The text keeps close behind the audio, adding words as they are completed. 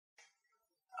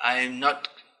I'm not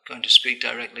going to speak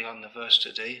directly on the verse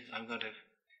today. I'm going to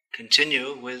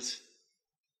continue with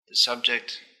the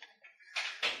subject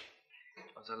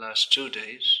of the last 2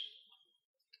 days,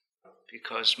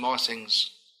 because more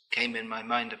things came in my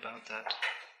mind about that.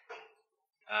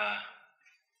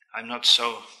 I'm not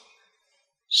so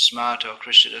smart, or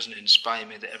Krishna doesn't inspire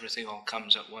me that everything all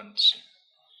comes at once.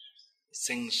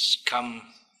 Things come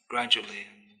gradually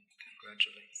and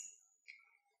gradually.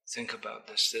 Think about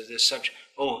this. There's such.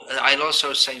 Oh, I'll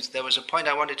also say there was a point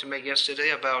I wanted to make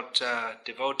yesterday about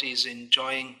devotees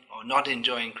enjoying or not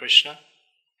enjoying Krishna.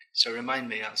 So remind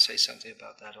me, I'll say something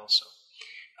about that also.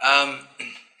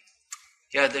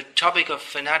 The topic of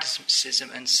fanaticism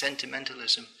and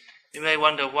sentimentalism. You may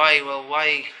wonder why. Well,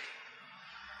 why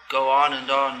go on and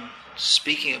on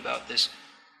speaking about this?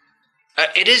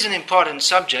 It is an important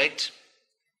subject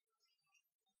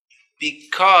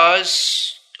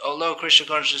because although Krishna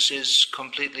consciousness is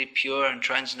completely pure and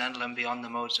transcendental and beyond the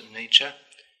modes of nature,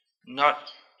 not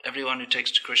everyone who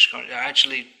takes to Krishna consciousness,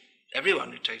 actually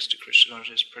everyone who takes to Krishna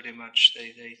consciousness pretty much,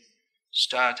 they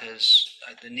start as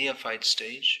at the neophyte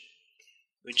stage,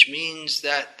 which means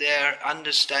that their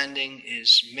understanding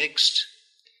is mixed.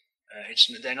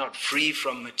 They're not free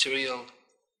from material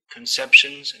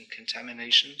conceptions and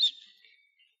contaminations.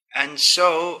 And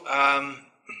so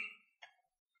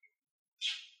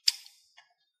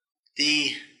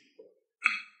the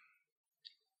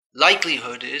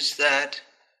likelihood is that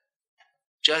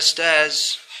just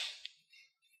as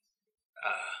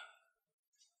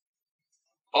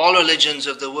all religions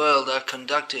of the world are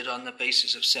conducted on the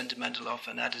basis of sentimental or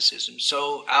fanaticism,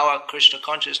 so our Krishna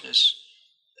consciousness,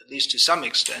 at least to some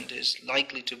extent, is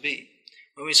likely to be.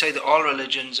 When we say that all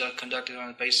religions are conducted on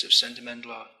the basis of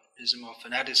sentimentalism or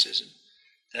fanaticism,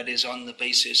 that is on the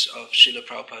basis of Srila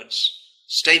Prabhupada's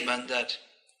statement that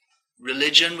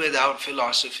religion without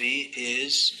philosophy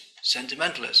is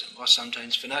sentimentalism or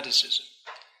sometimes fanaticism.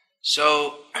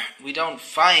 So we don't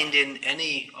find in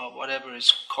any or whatever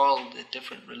is called the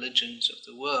different religions of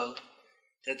the world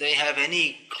that they have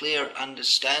any clear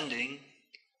understanding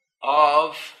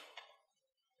of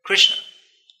Krishna.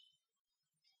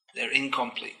 They're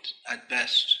incomplete at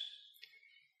best.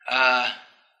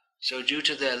 So due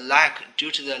to their lack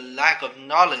of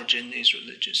knowledge in these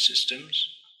religious systems,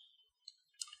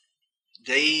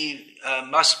 they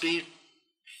must be,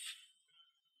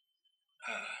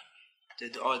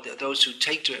 or those who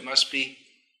take to it must be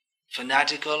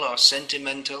fanatical or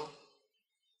sentimental.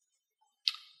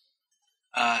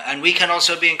 And we can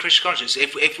also be in Krishna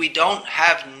consciousness. If we don't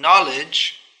have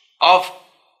knowledge of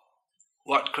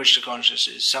what Krishna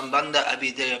consciousness is, sambandha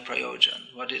abhideya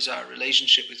prayojan, what is our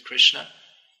relationship with Krishna,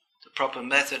 the proper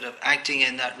method of acting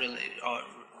in that or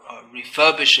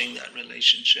refurbishing that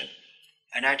relationship,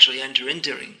 and actually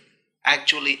entering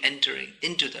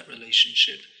into that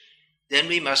relationship, then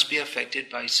we must be affected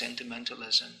by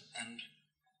sentimentalism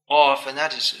or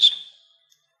fanaticism.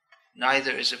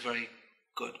 Neither is a very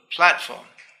good platform.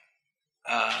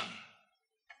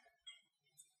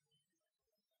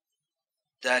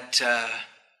 That's a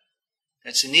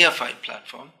neophyte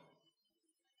platform.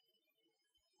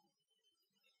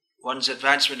 One's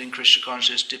advancement in Krishna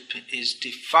consciousness is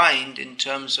defined in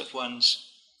terms of one's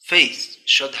faith.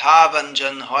 Shraddha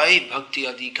vanjan hoy bhakti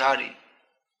adhikari.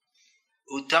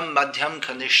 Uttam madhyam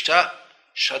kanishta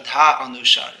shraddha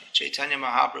anusari. Chaitanya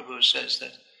Mahaprabhu says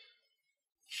that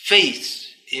faith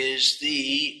is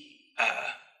the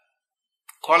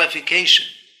qualification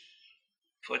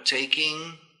for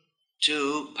taking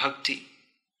to bhakti.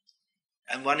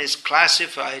 And one is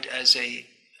classified as a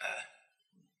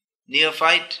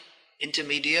neophyte,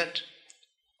 intermediate,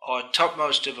 or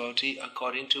topmost devotee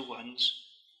according to one's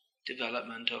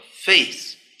development of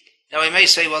faith. Now we may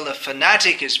say, well, the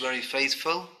fanatic is very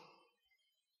faithful.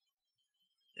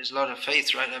 There's a lot of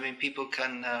faith, right? I mean, people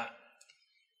can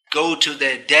go to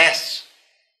their death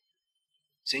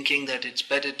thinking that it's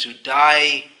better to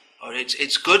die, or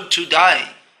it's good to die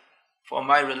for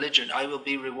my religion. I will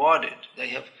be rewarded. They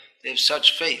have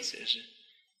such faith.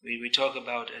 We talk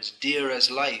about as dear as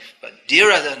life, but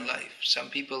dearer than life. Some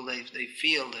people, they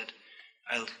feel that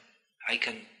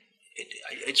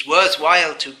it's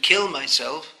worthwhile to kill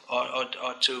myself or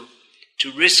to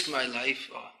risk my life,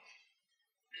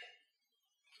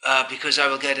 because I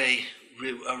will get a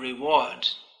reward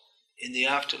in the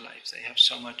afterlife. They have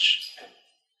so much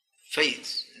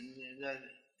faith, and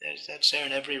that's there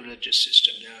in every religious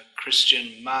system. There are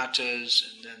Christian martyrs,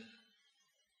 and then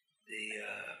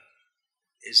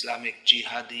the Islamic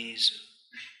jihadis,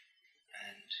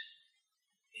 and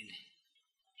in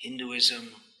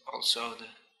Hinduism also the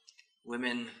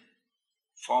women,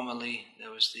 formerly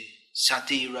there was the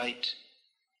sati rite,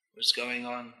 what's going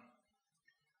on.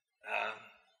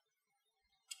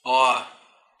 Or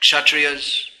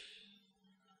Kshatriyas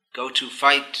go to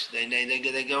fight,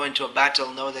 they go into a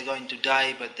battle, know they're going to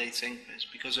die, but they think it's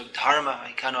because of dharma,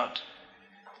 I cannot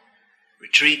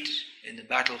retreat in the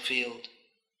battlefield.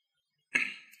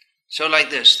 So like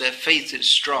this, their faith is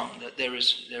strong, that they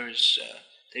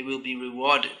will be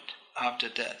rewarded after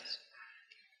death.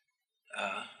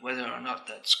 Whether or not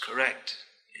that's correct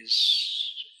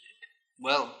is,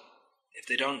 well, if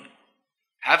they don't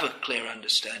have a clear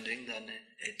understanding, then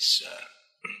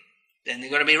then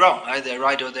they're going to be wrong. Either they're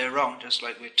right or they're wrong, just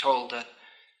like we're told that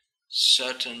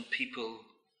certain people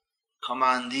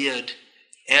commandeered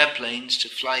airplanes to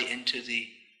fly into the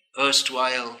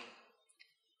erstwhile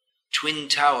twin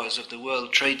towers of the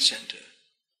World Trade Center,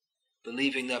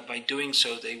 believing that by doing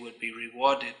so they would be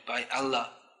rewarded by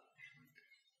Allah.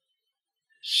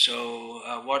 So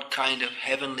what kind of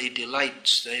heavenly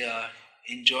delights they are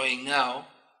enjoying now,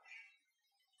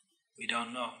 we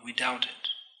don't know, we doubt it.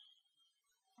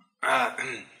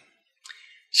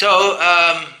 So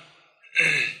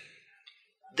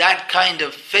that kind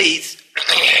of faith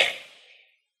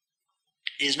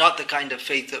is not the kind of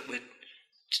faith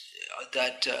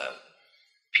that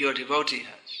pure devotee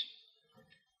has.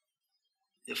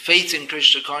 The faith in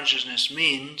Krishna consciousness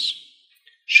means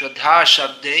Shraddha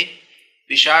Shabde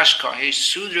Vishash Kahe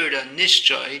Sudrida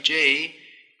Nishchay Je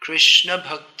Krishna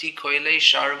Bhakti Koile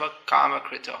Sharva Kama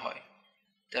Krita Hoy.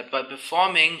 That by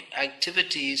performing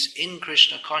activities in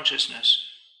Krishna consciousness,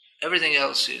 everything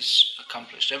else is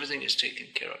accomplished, everything is taken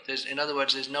care of. In other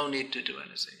words, there's no need to do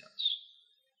anything else.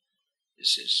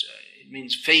 This is, it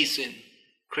means faith in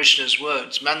Krishna's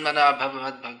words. Manmana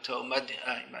bhavamad bhakto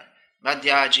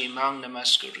madhyaji mang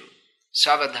namaskuru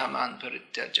savadhaman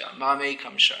parityaja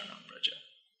mamekam sharanam braja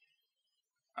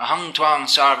ahang twang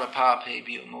sarva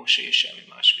papebhyo mokshayashami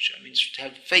maskucha. It means to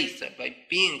have faith that by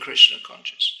being Krishna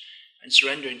conscious and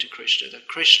surrendering to Krishna, that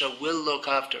Krishna will look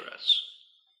after us.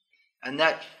 And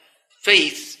that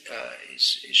faith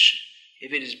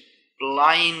if it is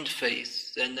blind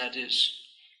faith, then that is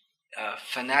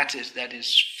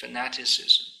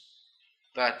fanaticism.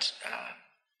 But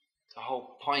the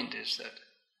whole point is that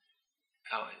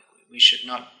we should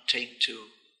not take to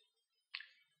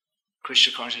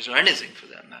Krishna consciousness or anything for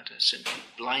that matter simply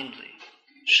blindly.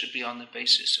 It should be on the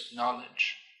basis of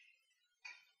knowledge.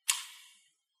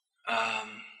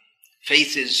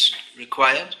 Faith is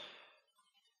required,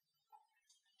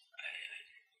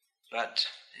 but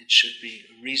it should be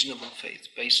reasonable faith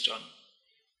based on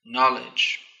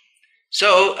knowledge.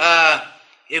 So,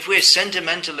 if we're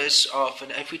sentimentalists, or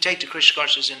if we take to Krishna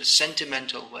consciousness in a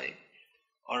sentimental way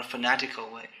or a fanatical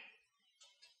way,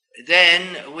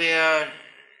 then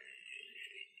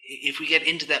if we get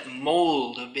into that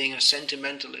mold of being a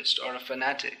sentimentalist or a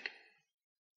fanatic,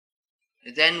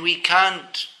 then we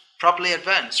can't properly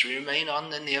advance. We remain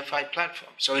on the neophyte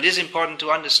platform. So it is important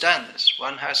to understand this.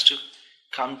 One has to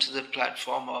come to the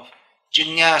platform of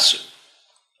jignasu,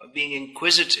 of being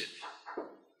inquisitive.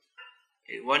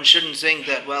 One shouldn't think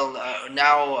that,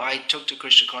 now I took to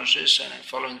Krishna consciousness and I'm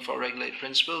following the 4 regulated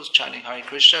principles, chanting Hare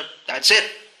Krishna, that's it.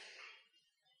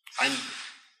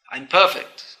 I'm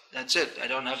perfect. That's it.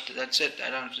 That's it.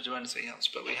 I don't have to do anything else.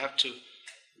 But we have to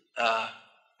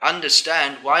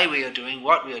understand why we are doing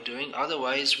what we are doing.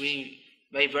 Otherwise, we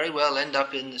may very well end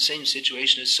up in the same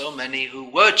situation as so many who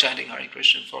were chanting Hare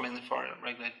Krishna and following the 4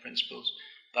 regulated principles,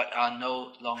 but are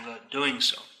no longer doing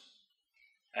so.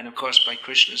 And of course, by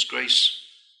Krishna's grace,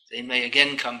 they may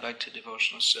again come back to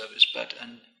devotional service. But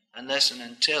unless and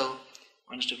until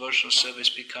one's devotional service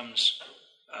becomes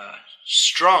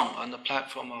strong on the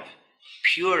platform of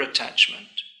pure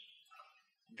attachment,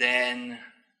 then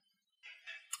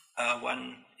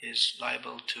one is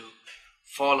liable to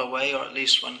fall away, or at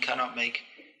least one cannot make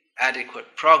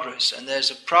adequate progress. And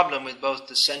there's a problem with both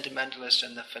the sentimentalist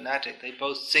and the fanatic. They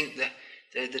both think that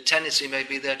the tendency may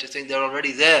be there to think they're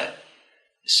already there.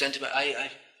 The sentiment, I'm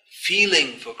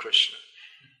feeling for Krishna.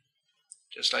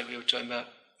 Just like we were talking about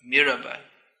Mirabai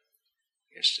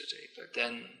yesterday. But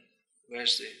then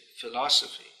where's the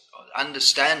philosophy or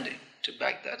understanding to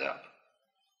back that up?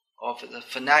 Or for the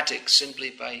fanatic, simply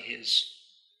by his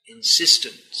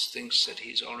insistence, thinks that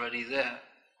he's already there.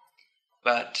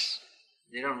 But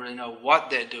they don't really know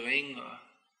what they're doing,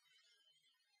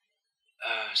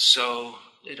 so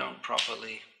they don't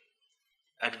properly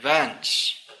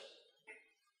advance.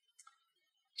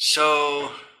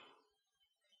 So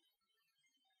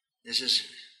this is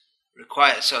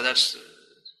required. So that's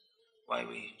why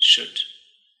we should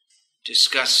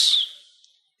discuss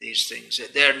these things.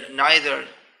 Neither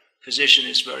position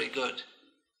is very good.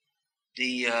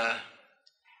 The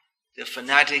the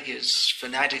fanatic is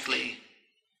fanatically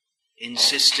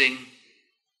insisting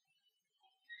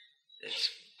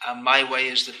that my way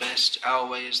is the best, our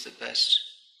way is the best.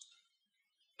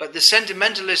 But the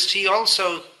sentimentalist, he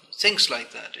also thinks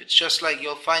like that. It's just like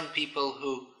you'll find people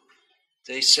who,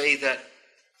 they say that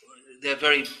they're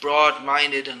very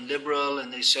broad-minded and liberal,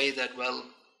 and they say that, well,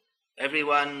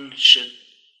 everyone should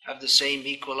have the same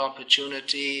equal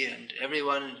opportunity and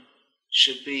everyone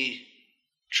should be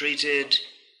treated,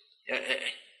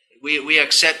 we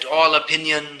accept all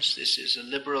opinions. This is a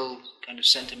liberal kind of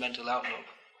sentimental outlook.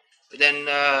 But then,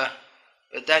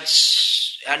 but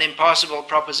that's an impossible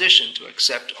proposition, to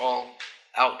accept all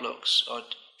outlooks, or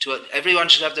everyone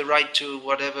should have the right to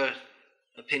whatever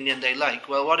opinion they like.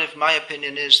 Well, what if my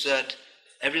opinion is that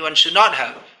everyone should not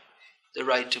have the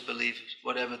right to believe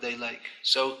whatever they like?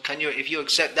 So if you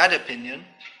accept that opinion,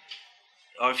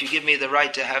 or if you give me the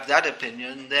right to have that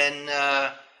opinion, then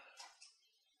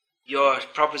your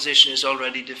proposition is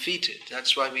already defeated.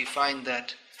 That's why we find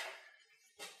that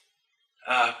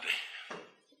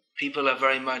people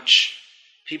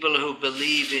who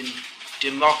believe in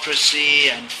democracy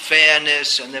and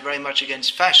fairness, and they're very much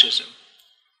against fascism.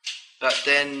 But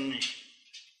then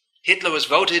Hitler was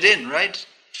voted in, right?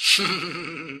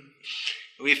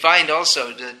 We find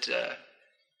also that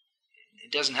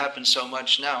it doesn't happen so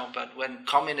much now, but when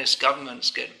communist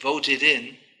governments get voted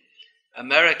in,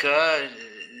 America,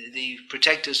 the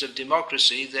protectors of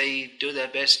democracy, they do their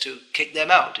best to kick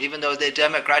them out, even though they're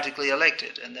democratically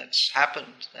elected. And that's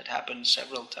happened. That happened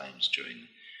several times during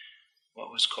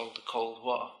what was called the Cold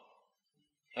War.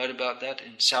 Heard about that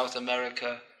in South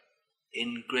America,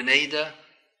 in Grenada,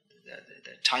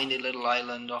 the tiny little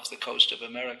island off the coast of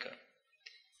America.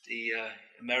 The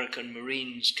American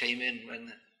Marines came in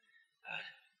when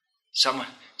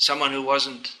someone who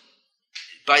wasn't,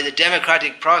 by the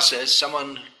democratic process,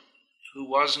 someone who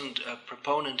wasn't a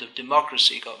proponent of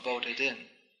democracy got voted in.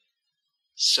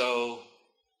 So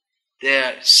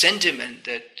their sentiment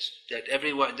that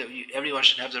everyone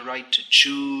should have the right to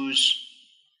choose,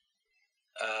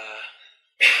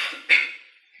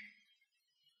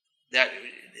 that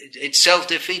it's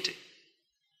self-defeating.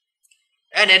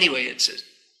 And anyway, it's a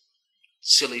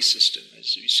silly system.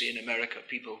 As you see in America,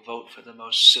 people vote for the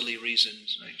most silly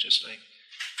reasons, just like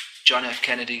John F.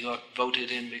 Kennedy got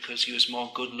voted in because he was more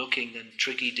good-looking than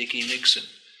Tricky Dicky Nixon.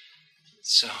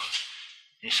 So,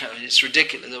 it's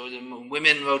ridiculous. The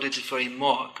women voted for him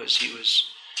more because he was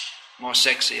more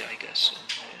sexy, I guess. And,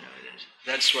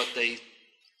 that's what they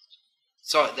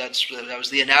thought. That was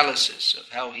the analysis of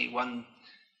how he won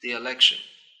the election.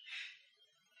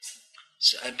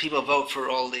 So, and people vote for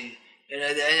all the,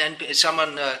 and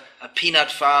someone, a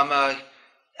peanut farmer,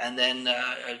 and then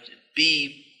a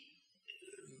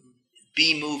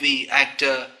B-movie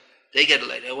actor, they get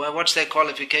elected. Well, what's their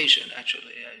qualification,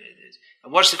 actually?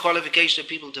 And what's the qualification of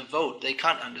people to vote? They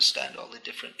can't understand all the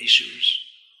different issues.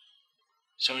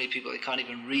 So many people, they can't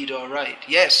even read or write.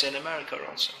 Yes, in America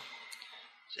also.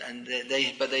 And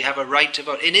but they have a right to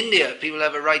vote. In India, people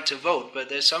have a right to vote, but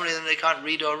there's so many of them they can't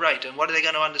read or write. And what are they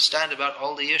going to understand about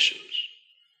all the issues?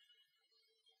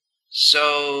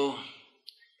 So,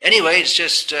 anyway, it's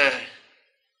just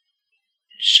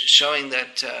showing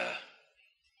that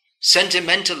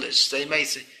sentimentalists, they may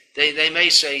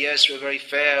say, yes, we're very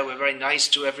fair, we're very nice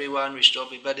to everyone, we should all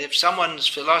be, but if someone's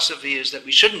philosophy is that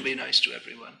we shouldn't be nice to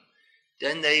everyone,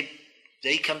 then they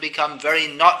can become very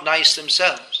not nice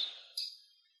themselves.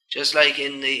 Just like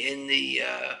in the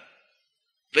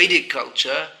Vedic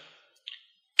culture,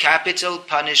 capital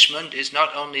punishment is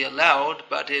not only allowed,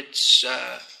 but it's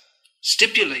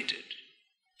stipulated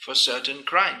for certain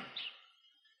crimes.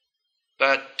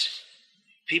 But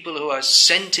people who are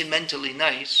sentimentally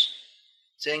nice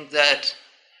think that,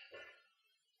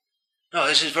 no,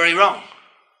 this is very wrong.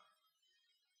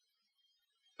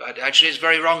 But actually it's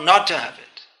very wrong not to have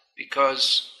it,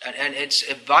 because, and it's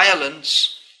a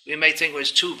violence, we may think it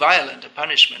was too violent a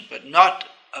punishment, but not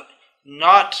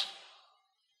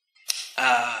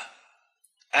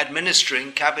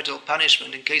administering capital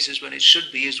punishment in cases when it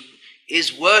should be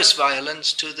is worse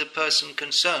violence to the person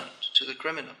concerned, to the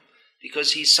criminal,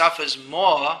 because he suffers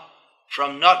more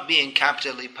from not being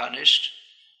capitally punished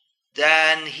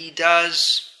than he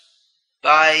does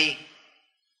by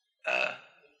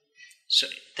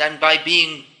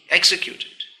being executed.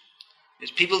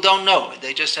 Because people don't know,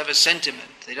 they just have a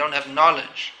sentiment, they don't have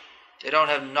knowledge. They don't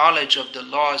have knowledge of the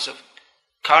laws of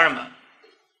karma.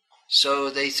 So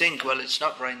they think, well, it's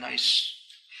not very nice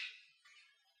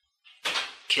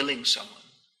killing someone,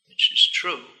 which is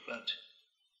true, but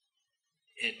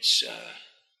it's,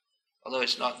 although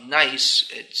it's not nice,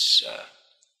 it's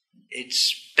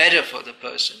it's better for the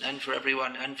person and for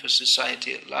everyone and for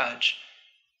society at large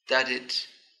that it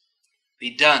be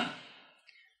done.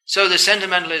 So the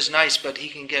sentimentalist is nice, but he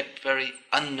can get very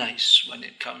unnice when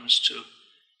it comes to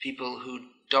people who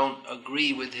don't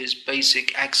agree with his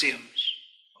basic axioms,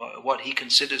 or what he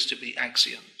considers to be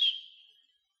axioms.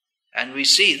 And we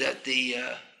see that the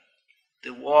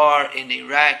war in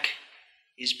Iraq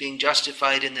is being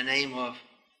justified in the name of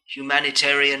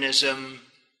humanitarianism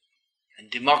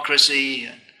and democracy.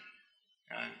 And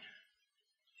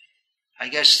I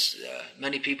guess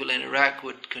many people in Iraq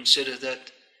would consider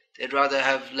that they'd rather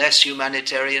have less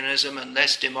humanitarianism and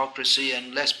less democracy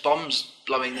and less bombs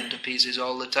blowing them to pieces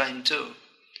all the time too.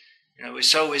 We're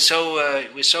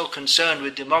so concerned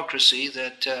with democracy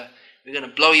that we're going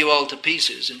to blow you all to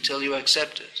pieces until you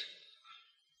accept it.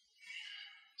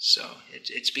 So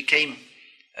it's became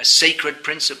a sacred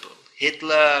principle.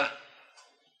 Hitler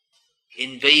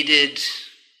invaded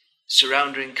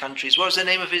surrounding countries. What was the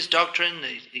name of his doctrine?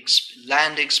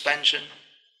 Land expansion.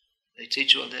 They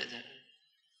teach you all that.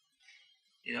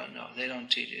 You don't know. They don't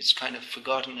teach it. It's kind of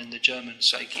forgotten in the German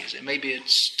psyche. Maybe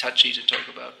it's touchy to talk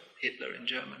about Hitler in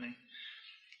Germany.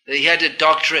 He had a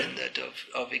doctrine that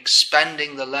of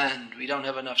expanding the land. We don't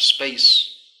have enough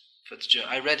space for the German.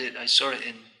 I read it. I saw it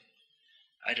in,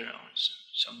 I don't know,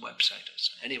 some website or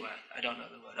something. Anyway, I don't know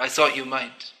the word. I thought you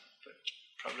might, but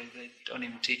probably they don't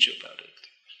even teach you about it.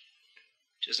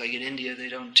 Just like in India, they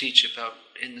don't teach about,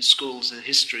 in the schools, the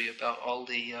history about all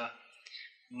the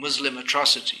Muslim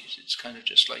atrocities. It's kind of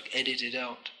just like edited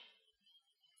out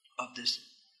of this,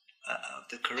 of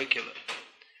the curriculum.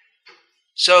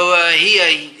 So he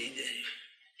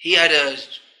had a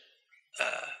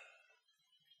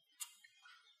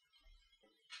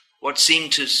what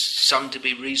seemed to some to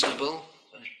be reasonable,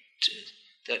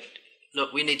 that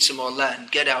look, we need some more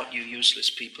land. Get out, you useless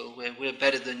people. We're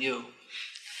better than you.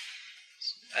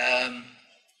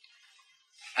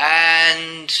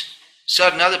 And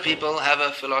certain other people have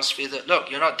a philosophy that, look,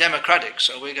 you're not democratic,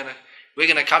 so we're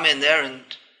gonna come in there and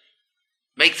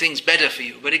make things better for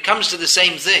you. But it comes to the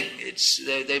same thing.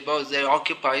 They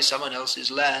occupy someone else's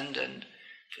land, and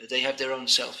they have their own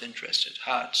self-interest at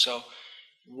heart. So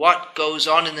what goes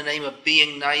on in the name of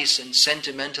being nice and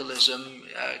sentimentalism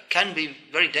can be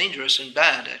very dangerous and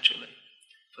bad, actually,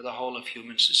 for the whole of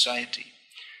human society.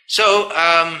 So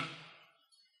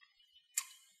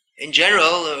in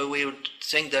general, we would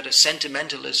think that a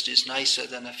sentimentalist is nicer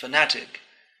than a fanatic.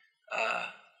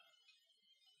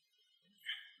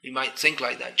 We might think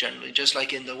like that generally, just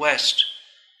like in the West.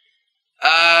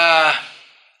 The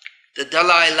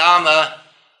Dalai Lama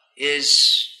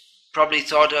is probably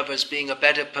thought of as being a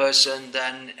better person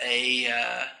than a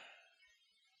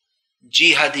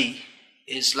jihadi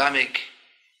Islamic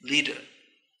leader.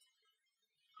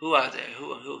 Who are there?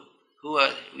 Who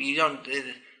are you don't?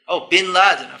 Oh, Bin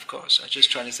Laden, of course. I was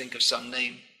just trying to think of some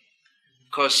name.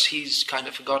 Of course, he's kind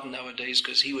of forgotten nowadays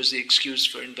because he was the excuse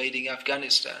for invading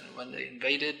Afghanistan. When they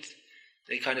invaded,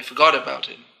 they kind of forgot about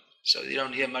him. So you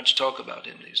don't hear much talk about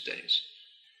him these days.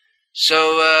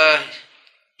 So,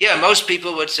 yeah, most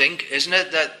people would think, isn't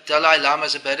it, that Dalai Lama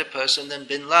is a better person than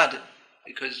Bin Laden,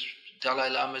 because Dalai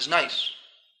Lama is nice,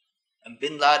 and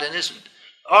Bin Laden isn't.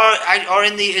 Or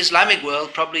in the Islamic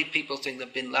world, probably people think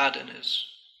that Bin Laden is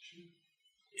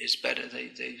better.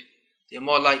 They're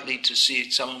more likely to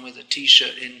see someone with a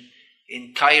T-shirt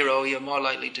in Cairo. You're more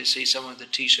likely to see someone with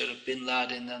a T-shirt of Bin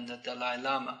Laden than the Dalai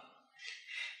Lama.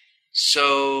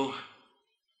 So,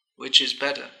 which is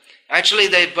better? Actually,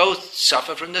 they both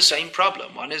suffer from the same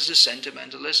problem. One is a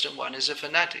sentimentalist and one is a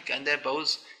fanatic, and they're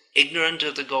both ignorant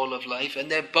of the goal of life,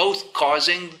 and they're both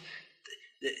causing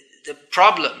the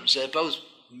problems. They're both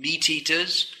meat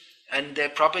eaters, and they're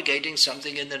propagating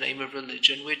something in the name of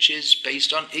religion which is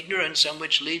based on ignorance and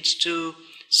which leads to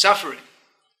suffering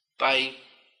by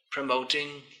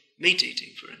promoting meat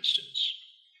eating, for instance.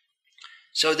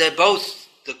 So they're both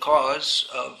the cause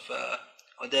of,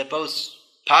 or they're both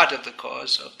part of the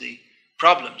cause of the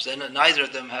problems. Then neither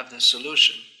of them have the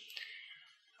solution.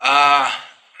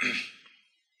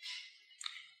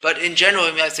 But in general,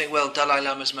 I think, well, Dalai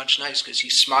Lama is much nicer because he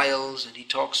smiles and he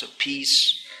talks of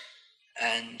peace,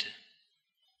 and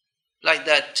like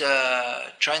that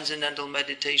transcendental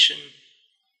meditation,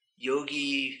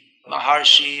 Yogi,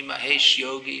 Maharshi, Mahesh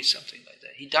Yogi, something like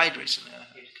that. He died recently,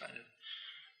 kind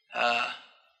of,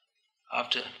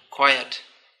 after a quiet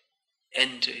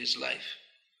end to his life.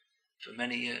 For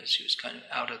many years, he was kind of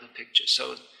out of the picture.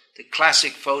 So the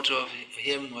classic photo of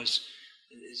him is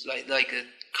like a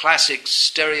classic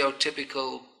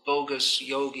stereotypical bogus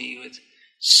yogi with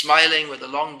smiling with a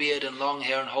long beard and long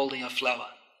hair and holding a flower.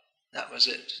 That was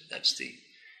it. That's the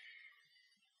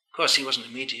Of course, he wasn't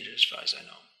a mediator as far as I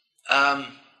know.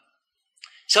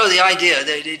 So the idea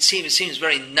that it seems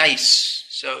very nice.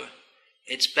 So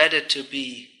it's better to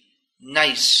be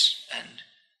nice and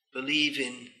believe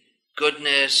in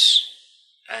goodness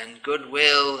and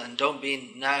goodwill and don't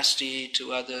be nasty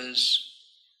to others.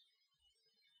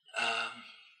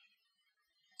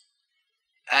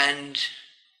 And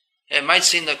it might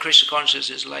seem that Krishna consciousness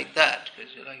is like that,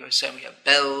 because like I said, we have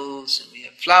bells and we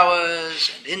have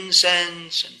flowers and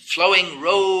incense and flowing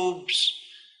robes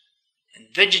and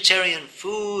vegetarian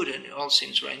food, and it all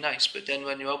seems very nice. But then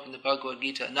when you open the Bhagavad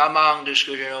Gita, Namang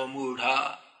Dushkirino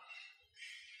Murdha,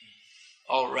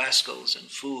 all rascals and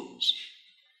fools.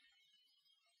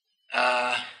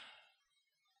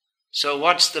 So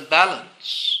what's the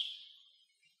balance?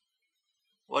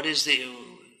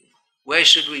 Where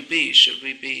should we be? Should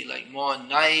we be like more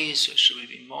nice, or should we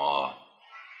be more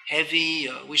heavy?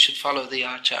 Or we should follow the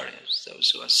acharyas,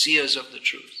 those who are seers of the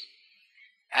truth,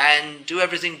 and do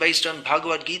everything based on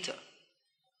Bhagavad Gita.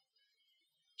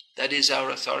 That is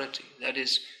our authority. That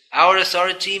is, our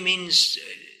authority means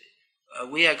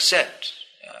we accept.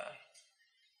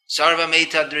 Sarvam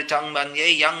etadritang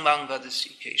manye yang mang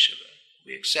vadasi Keshava.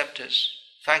 We accept as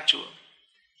factual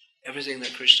everything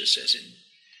that Krishna says in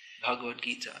Bhagavad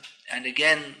Gita. And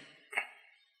again,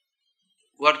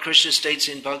 what Krishna states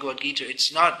in Bhagavad Gita,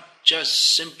 it's not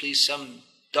just simply some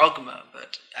dogma,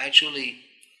 but actually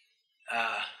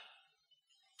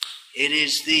it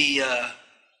is the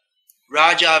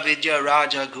Raja Vidya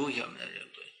Raja Guhyam,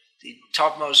 the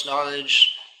topmost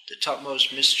knowledge, the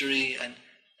topmost mystery, and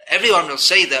everyone will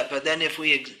say that, but then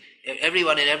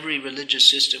everyone in every religious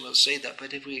system will say that,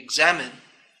 but if we examine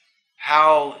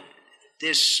how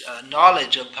this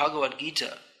knowledge of Bhagavad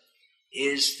Gita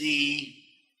is the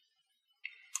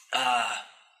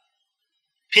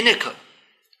pinnacle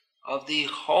of the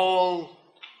whole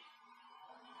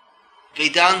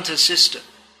Vedanta system,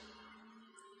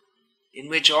 in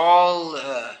which all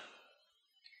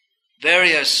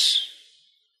various,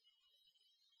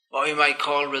 what we might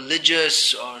call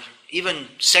religious or even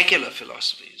secular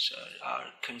philosophies are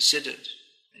considered.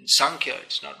 In Sankhya,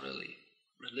 it's not really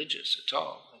religious at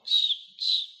all.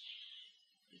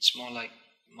 It's more like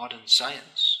modern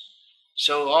science.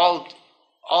 So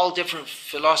all different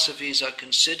philosophies are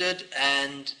considered,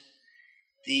 and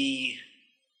the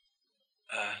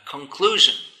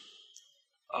conclusion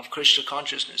of Krishna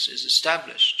consciousness is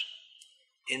established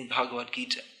in Bhagavad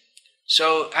Gita.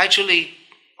 So actually,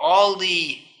 all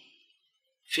the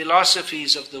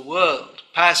philosophies of the world,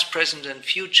 past, present and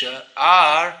future,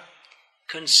 are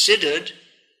considered,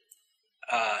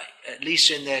 at least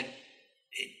in their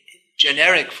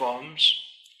generic forms,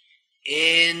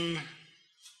 in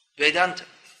Vedanta.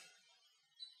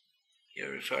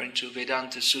 You're referring to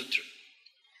Vedanta Sutra.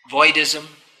 Voidism,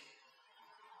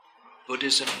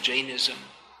 Buddhism, Jainism,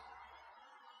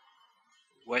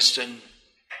 Western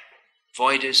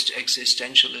voidist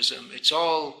existentialism, it's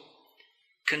all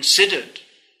considered,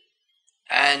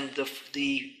 and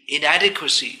the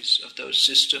inadequacies of those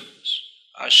systems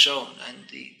are shown, and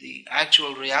the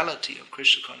actual reality of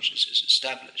Krishna consciousness is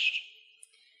established.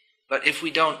 But if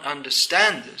we don't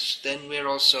understand this, then we're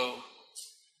also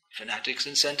fanatics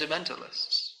and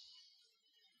sentimentalists.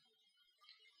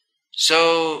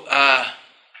 So,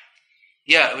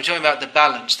 we're talking about the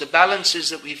balance. The balance is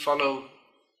that we follow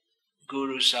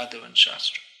Guru, Sadhu and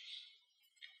Shastra.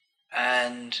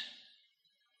 And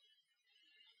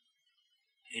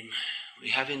we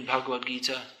have in Bhagavad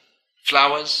Gita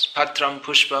flowers, patram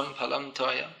pushpam phalam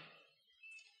toya.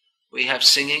 We have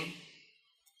singing,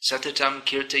 satatam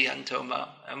kirtayanto ma.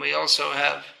 And we also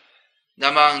have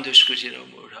namang dushkritino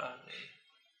murdha,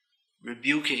 the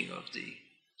rebuking of the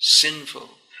sinful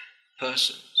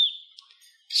persons.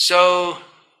 So,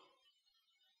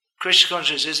 Krishna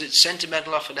consciousness, is it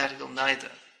sentimental or fanatical?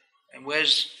 Neither. And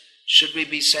should we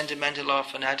be sentimental or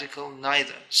fanatical?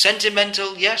 Neither.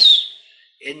 Sentimental, yes,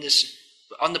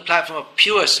 on the platform of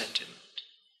pure sentiment.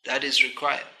 That is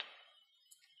required.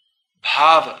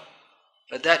 Bhava.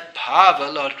 But that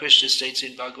bhava, Lord Krishna states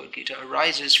in Bhagavad Gita,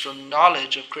 arises from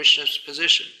knowledge of Krishna's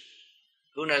position.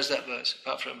 Who knows that verse,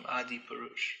 apart from Adi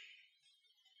Purush?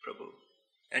 Prabhu.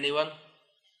 Anyone?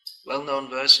 Well-known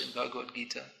verse in Bhagavad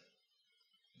Gita.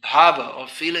 Bhava, or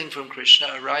feeling from Krishna,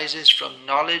 arises from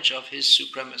knowledge of his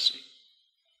supremacy.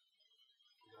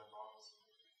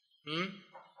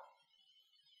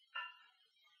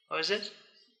 What is it?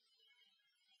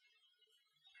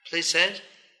 Please say it.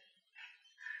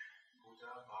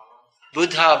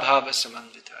 Buddha bhava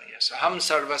samanvita. Yes. Aham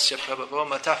sarvasya prabhavo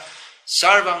mata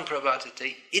sarvam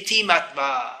pravatite iti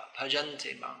matva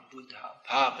bhajante mam buddha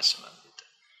bhava samanvita.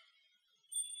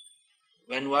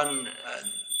 when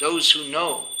those who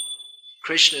know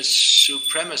Krishna's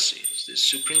supremacy, the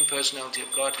Supreme Personality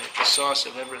of Godhead, the source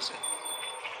of everything,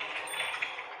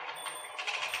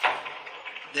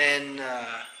 then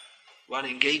one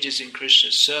engages in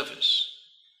Krishna's service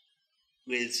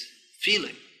with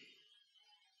feeling.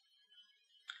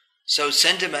 So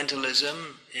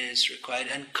sentimentalism is required,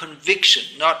 and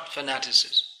conviction, not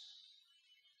fanaticism.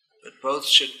 But both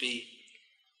should be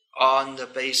on the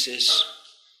basis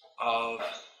of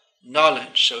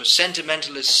knowledge. So a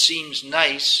sentimentalist seems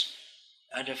nice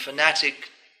and a fanatic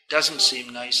doesn't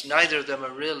seem nice. Neither of them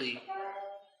are really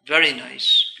very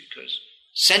nice, because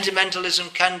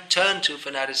sentimentalism can turn to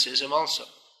fanaticism also.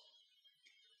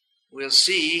 We'll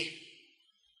see,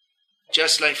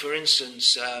 just like for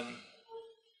instance, a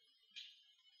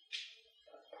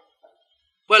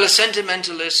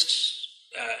sentimentalist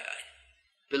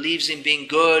believes in being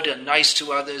good and nice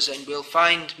to others, and we'll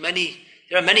find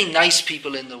there are many nice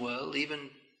people in the world.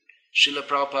 Even Srila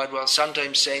Prabhupada, while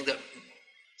sometimes saying that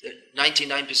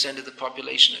 99% of the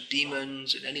population are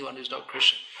demons, and anyone who's not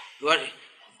Christian,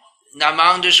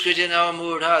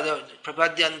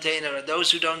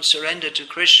 those who don't surrender to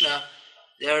Krishna,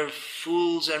 they're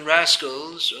fools and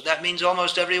rascals. That means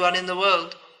almost everyone in the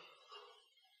world.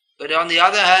 But on the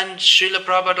other hand, Srila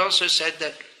Prabhupada also said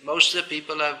that most of the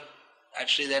people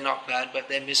they're not bad, but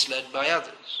they're misled by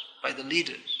others, by the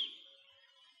leaders.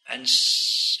 And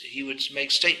he would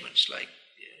make statements like,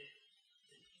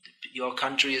 your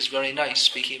country is very nice,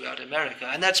 speaking about America.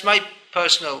 And that's my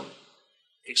personal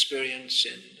experience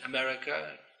in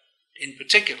America in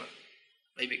particular.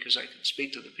 Maybe because I can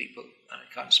speak to the people, and I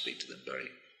can't speak to them very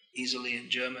easily in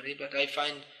Germany, but I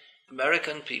find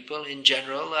American people in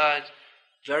general are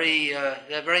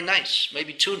they're very nice,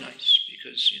 maybe too nice,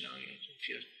 because, if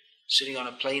you're sitting on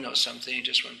a plane or something, you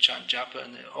just want to chant japa,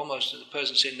 and almost the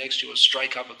person sitting next to you will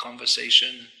strike up a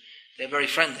conversation. They're very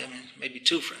friendly, maybe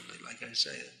too friendly, like I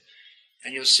say.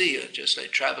 And you'll see, just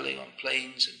like traveling on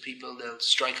planes, and people, they'll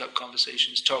strike up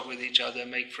conversations, talk with each other,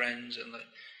 make friends, and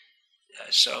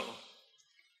so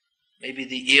maybe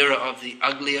the era of the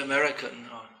ugly American,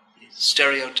 or the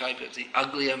stereotype of the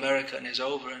ugly American is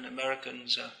over, and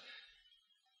Americans are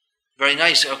very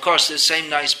nice. Of course, the same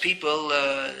nice people,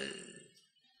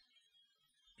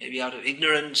 maybe out of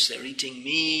ignorance, they're eating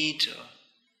meat, or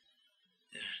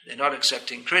they're not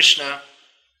accepting Krishna.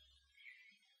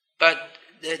 But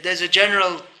there's a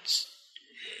general,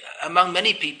 among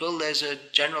many people, there's a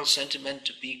general sentiment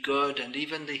to be good, and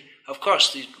even of course,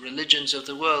 the religions of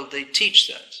the world, they teach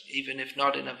that, even if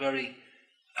not in a very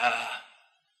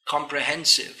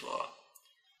comprehensive or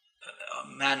a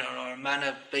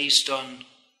manner based on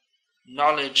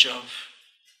knowledge of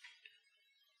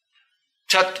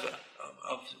tattva,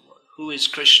 of who is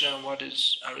Krishna and what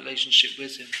is our relationship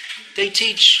with him. They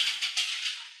teach,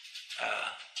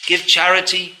 give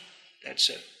charity, that's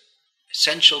an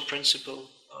essential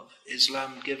principle of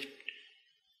Islam, give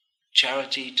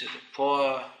charity to the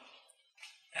poor,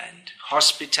 and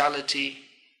hospitality.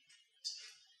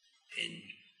 In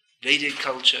Vedic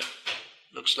culture,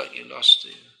 looks like you lost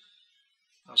it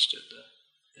there.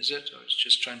 Is it? Or it's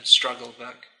just trying to struggle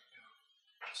back?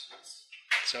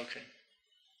 It's okay.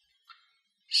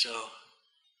 So,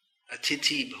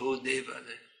 Atiti Bhodeva,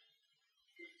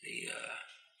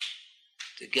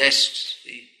 the guest,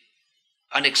 the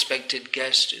unexpected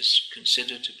guest is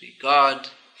considered to be God.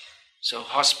 So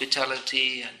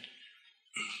hospitality, and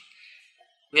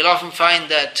we'll often find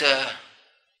that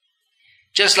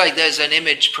just like there's an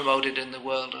image promoted in the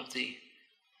world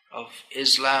of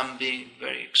Islam being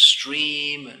very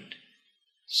extreme, and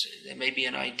so there may be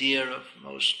an idea of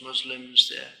most Muslims,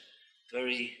 they're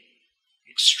very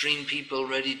extreme people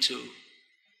ready to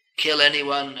kill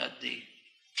anyone at the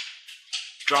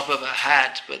drop of a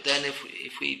hat. But then if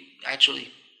we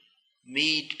actually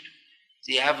meet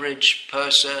the average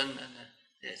person, and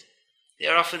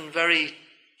they're often very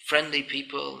friendly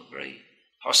people, very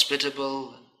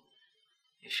hospitable.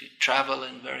 If you travel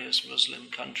in various Muslim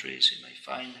countries, you may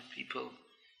find that people,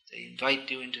 they invite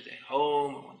you into their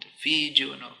home and want to feed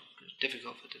you, and it's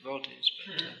difficult for devotees,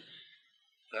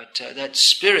 but that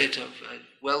spirit of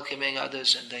welcoming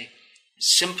others, and the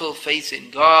simple faith in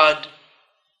God,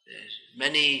 there's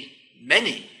many,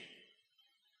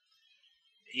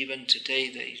 even today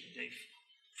they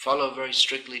follow very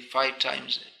strictly 5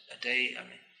 times a day.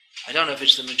 I don't know if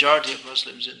it's the majority of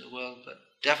Muslims in the world, but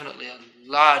definitely a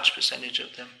large percentage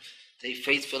of them, they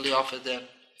faithfully offer their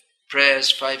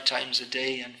prayers 5 times a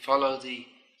day and follow the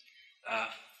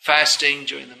fasting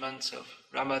during the month of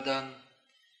Ramadan,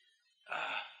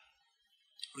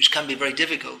 which can be very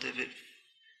difficult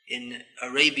in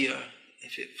Arabia,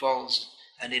 if it falls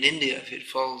And in India, if it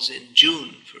falls in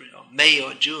June, May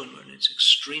or June, when it's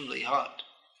extremely hot.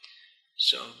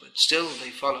 So, but still they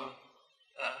follow.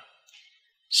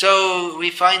 So we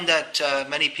find that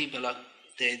many people are,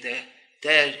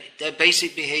 their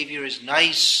basic behavior is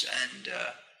nice, and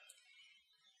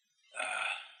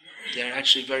they're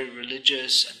actually very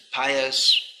religious and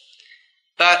pious.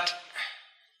 But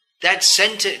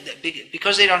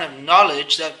because they don't have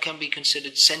knowledge, that can be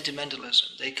considered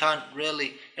sentimentalism. They don't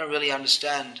really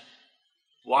understand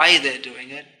why they're doing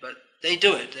it, but they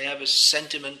do it. They have a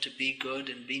sentiment to be good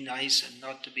and be nice and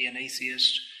not to be an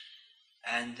atheist,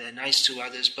 and they're nice to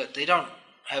others, but they don't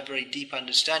have very deep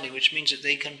understanding, which means that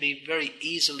they can be very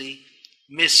easily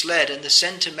misled, and the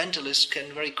sentimentalist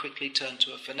can very quickly turn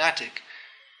to a fanatic.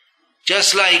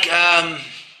 Just like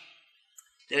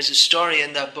there's a story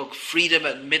in that book, Freedom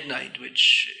at Midnight,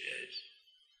 which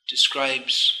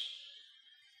describes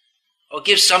or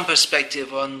gives some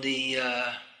perspective on the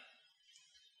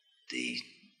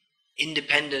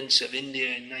independence of India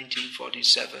in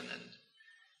 1947 and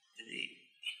the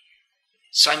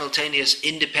simultaneous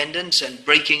independence and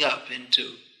breaking up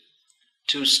into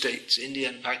two states, India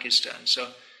and Pakistan. So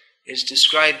it's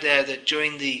described there that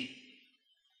during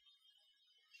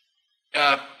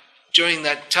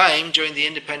that time, during the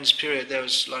independence period, there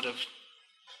was a lot of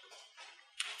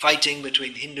fighting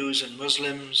between Hindus and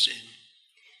Muslims,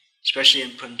 especially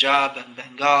in Punjab and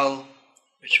Bengal,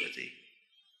 which were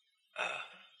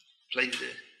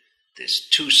there's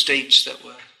two states that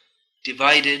were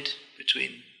divided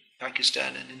between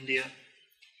Pakistan and India.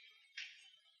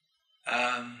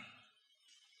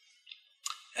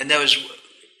 And there was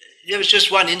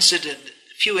just one incident,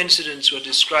 a few incidents were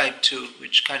described too,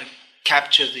 which kind of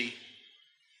capture the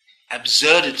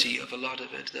absurdity of a lot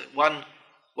of it. That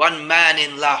one man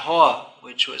in Lahore,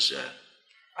 which was,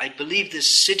 I believe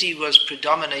this city was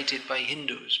predominated by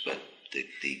Hindus, but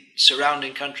the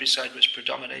surrounding countryside was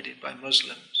predominated by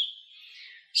Muslims.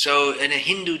 So in a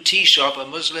Hindu tea shop, a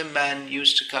Muslim man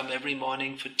used to come every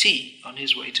morning for tea on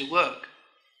his way to work.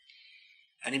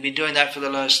 And he'd been doing that for the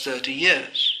last 30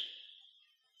 years.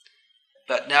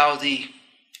 But now the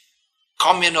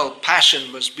communal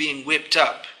passion was being whipped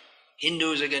up.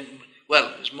 Hindus against, well,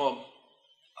 it was more,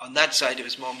 on that side it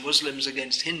was more Muslims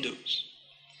against Hindus.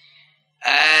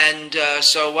 And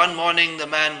so one morning the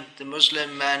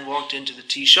Muslim man walked into the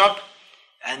tea shop,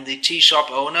 and the tea shop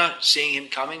owner, seeing him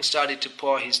coming, started to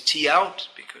pour his tea out,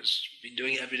 because he'd been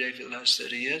doing it every day for the last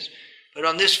 30 years. But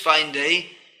on this fine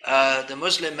day, the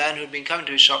Muslim man who had been coming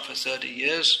to his shop for 30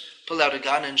 years pulled out a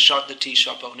gun and shot the tea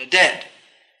shop owner dead.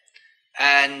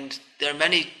 And there are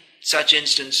many such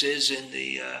instances in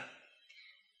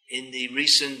the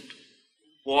recent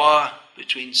war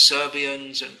between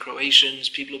Serbians and Croatians.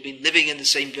 People have been living in the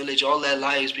same village all their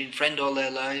lives, been friends all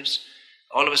their lives.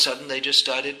 All of a sudden they just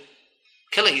started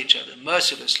killing each other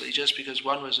mercilessly just because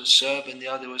one was a Serb and the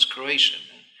other was Croatian.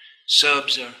 And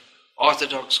Serbs are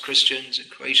Orthodox Christians and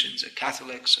Croatians are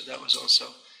Catholics, so that was also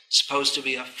supposed to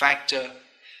be a factor.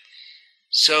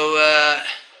 So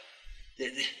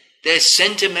their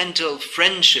sentimental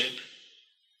friendship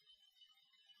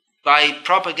by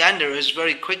propaganda has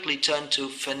very quickly turned to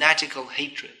fanatical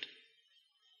hatred,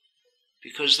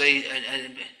 because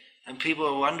and people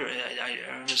are wondering. I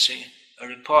remember seeing a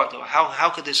report, how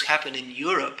could this happen in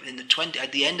Europe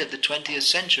at the end of the 20th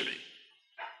century,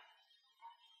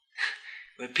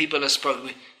 where people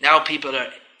are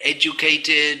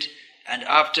educated, and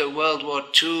after World War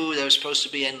II they were supposed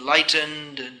to be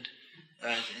enlightened, and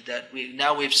that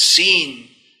we've seen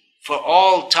for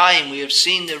all time, we have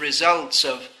seen the results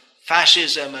of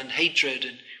fascism and hatred,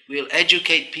 and we'll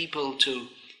educate people to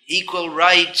equal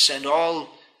rights, and all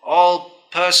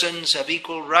persons have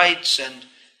equal rights, and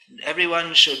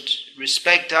everyone should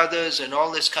respect others, and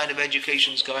all this kind of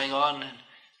education's going on,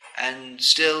 and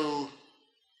still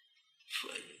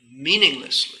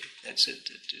meaninglessly. That's it.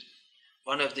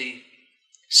 One of the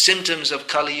symptoms of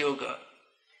Kali Yuga,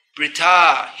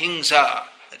 Brita Hingsa,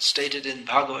 that's stated in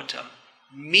Bhagavatam,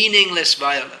 meaningless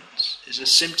violence is a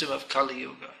symptom of Kali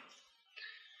Yuga.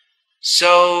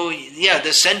 So,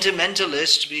 the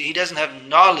sentimentalist, he doesn't have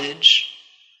knowledge,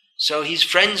 so he's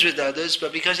friends with others,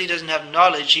 but because he doesn't have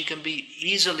knowledge, he can be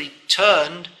easily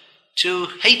turned to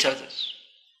hate others.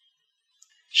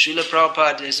 Srila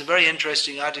Prabhupada, there's a very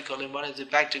interesting article in one of the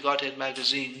Back to Godhead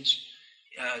magazines,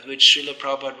 which Srila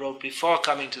Prabhupada wrote before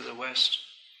coming to the West,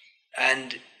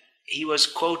 and he was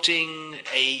quoting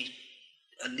a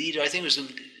leader, I think it was a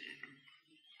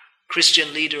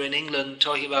Christian leader in England,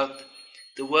 talking about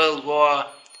the World War,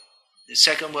 the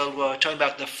Second World War, talking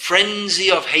about the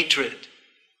frenzy of hatred,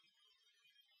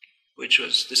 which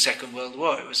was the Second World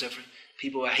War. It was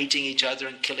people were hating each other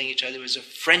and killing each other. It was a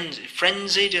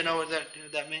frenzy. Do you know what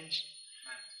that means?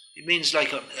 It means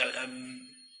like a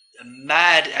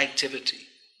mad activity,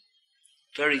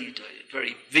 very,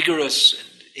 very vigorous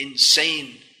and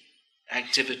insane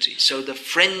activity. So the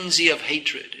frenzy of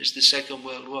hatred is the Second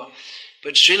World War.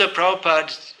 But Srila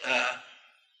Prabhupada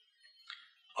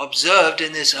observed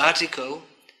in this article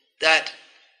that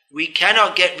we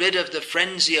cannot get rid of the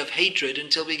frenzy of hatred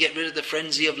until we get rid of the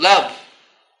frenzy of love,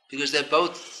 because they're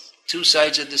both two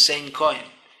sides of the same coin.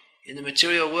 In the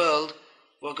material world,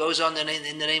 what goes on in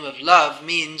the name of love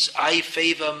means I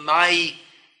favor my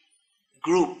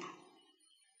group,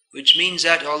 which means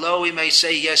that although we may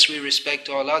say, yes, we respect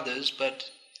all others, but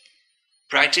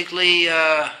practically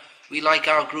we like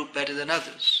our group better than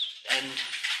others. And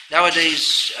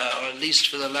nowadays, or at least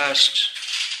for the last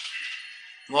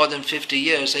more than 50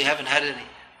 years, they haven't had any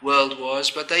world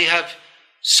wars, but they have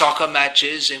soccer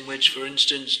matches in which, for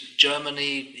instance,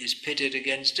 Germany is pitted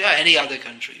against any other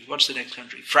country. What's the next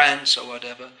country? France or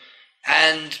whatever.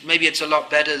 And maybe it's a lot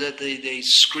better that they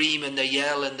scream and they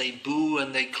yell and they boo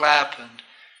and they clap, and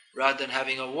rather than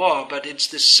having a war. But it's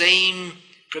the same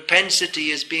propensity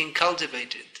is being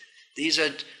cultivated.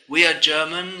 We are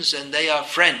Germans and they are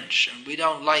French, and we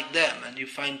don't like them. And you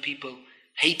find people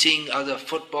hating other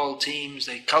football teams.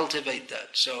 They cultivate that.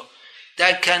 So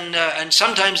that can, and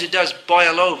sometimes it does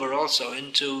boil over also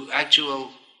into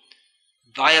actual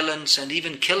violence and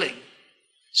even killing.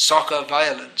 Soccer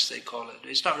violence, they call it.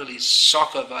 It's not really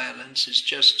soccer violence, it's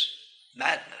just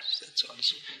madness, that's all.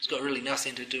 It's got really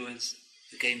nothing to do with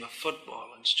the game of football,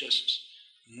 it's just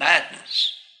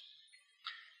madness.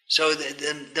 So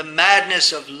the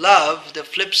madness of love, the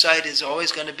flip side is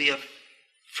always going to be a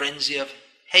frenzy of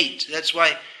hate. That's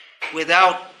why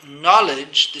without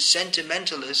knowledge, the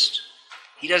sentimentalist,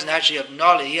 he doesn't actually have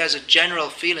knowledge. He has a general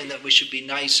feeling that we should be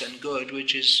nice and good,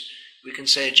 which is, we can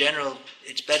say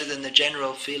it's better than the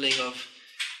general feeling of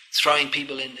throwing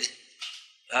people in,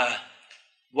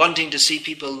 wanting to see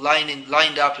people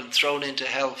lined up and thrown into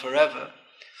hell forever.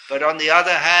 But on the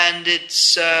other hand,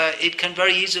 it can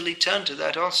very easily turn to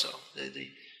that also.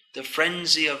 The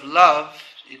frenzy of love,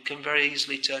 it can very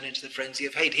easily turn into the frenzy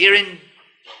of hate.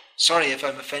 Sorry if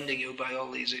I'm offending you by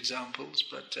all these examples,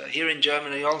 but here in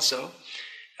Germany also,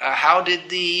 how did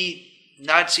the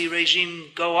Nazi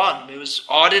regime go on? It was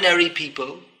ordinary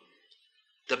people,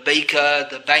 the baker,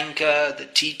 the banker, the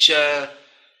teacher.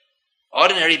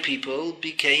 Ordinary people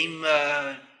became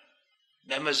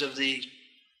members of the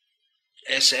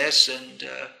SS and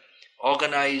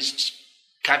organized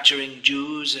capturing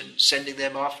Jews and sending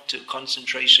them off to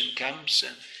concentration camps.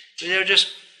 And they were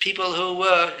just people who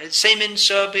were, same in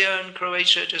Serbia and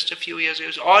Croatia just a few years ago. It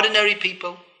was ordinary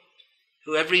people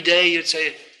who every day you'd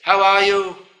say, "How are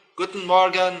you? Guten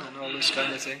Morgen," and all this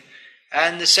kind of thing.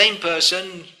 And the same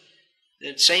person,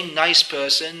 the same nice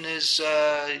person is,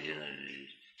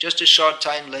 just a short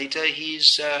time later,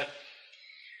 he's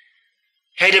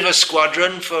head of a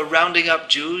squadron for rounding up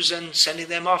Jews and sending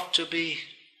them off to be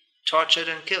tortured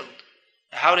and killed.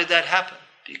 How did that happen?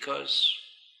 Because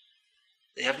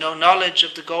they have no knowledge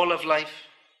of the goal of life,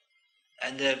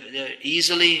 and they're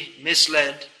easily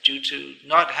misled due to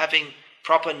not having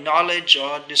proper knowledge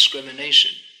or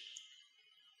discrimination.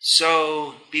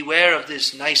 So beware of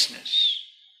this niceness,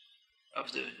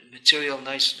 of the material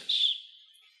niceness.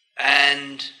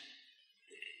 And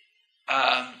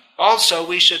also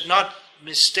we should not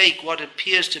mistake what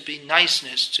appears to be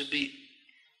niceness to be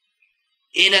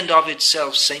in and of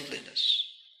itself saintliness.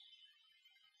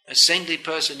 A saintly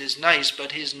person is nice,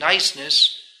 but his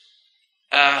niceness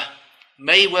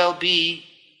may well be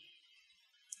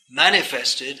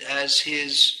manifested as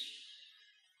his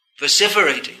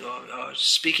vociferating or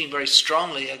speaking very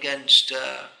strongly against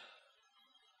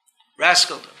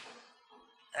rascaldom,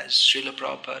 as Srila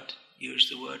Prabhupada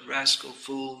used the word rascal,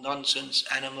 fool, nonsense,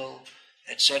 animal,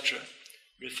 etc.,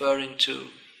 referring to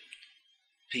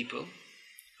people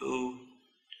who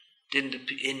didn't,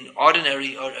 in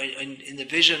ordinary or in the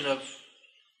vision of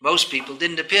most people,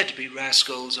 didn't appear to be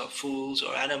rascals or fools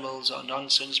or animals or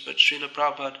nonsense, but Srila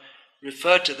Prabhupada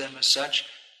referred to them as such.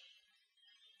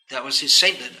 That was his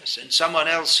saintliness. And someone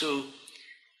else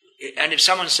and if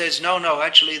someone says, no,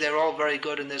 actually they're all very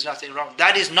good and there's nothing wrong,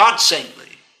 that is not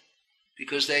saintly,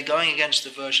 because they're going against the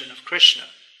version of Krishna.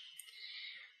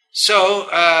 So,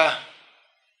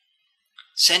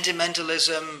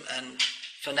 sentimentalism and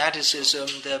fanaticism,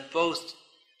 they're both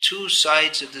two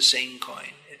sides of the same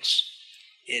coin.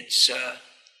 It's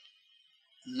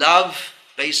love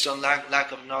based on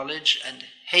lack of knowledge, and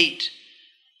hate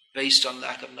based on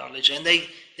lack of knowledge. And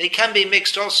they can be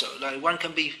mixed also. Like one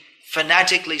can be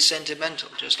fanatically sentimental,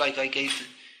 just like I gave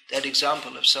that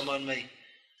example of someone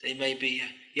they may be,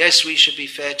 yes, we should be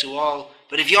fair to all,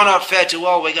 but if you're not fair to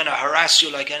all, we're going to harass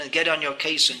you, and get on your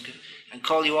case and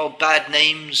call you all bad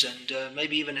names and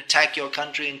maybe even attack your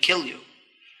country and kill you.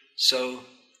 So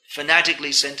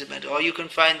fanatically sentimental. Or you can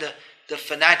find the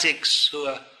fanatics who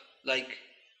are like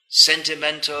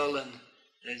sentimental, and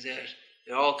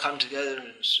they all come together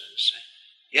and say,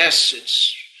 yes,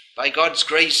 it's by God's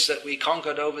grace that we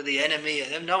conquered over the enemy. And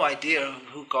they have no idea of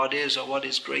who God is or what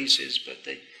his grace is, but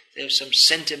they have some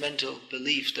sentimental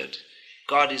belief that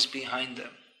God is behind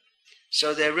them.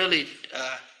 So they're really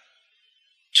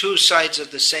two sides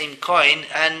of the same coin,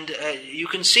 and you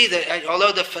can see that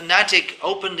although the fanatic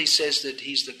openly says that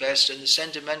he's the best, and the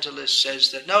sentimentalist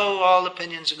says that no, all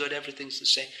opinions are good, everything's the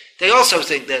same, they also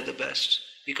think they're the best.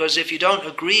 Because if you don't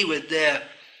agree with their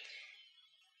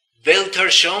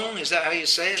Weltanschauung, is that how you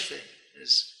say it?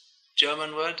 It's a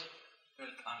German word?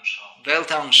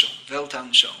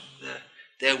 Weltanschauung.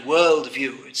 Their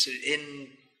worldview. It's in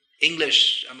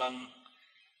English among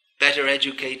better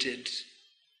educated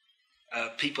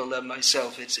people than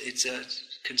myself. It's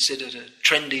considered a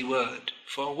trendy word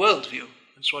for worldview.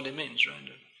 That's what it means, right?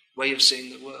 A way of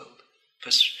seeing the world.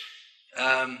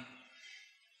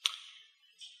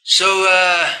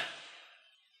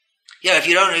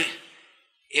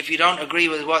 If you don't agree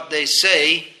with what they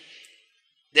say,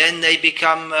 then they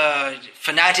become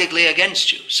fanatically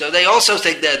against you. So they also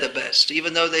think they're the best,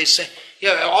 even though they say,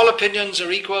 yeah, all opinions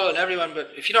are equal and everyone,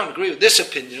 but if you don't agree with this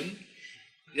opinion,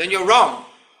 then you're wrong.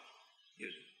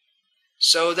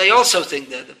 So they also think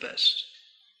they're the best.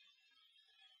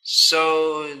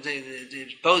 So they're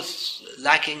both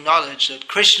lacking knowledge that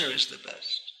Krishna is the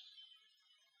best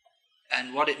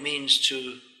and what it means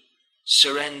to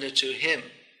surrender to him.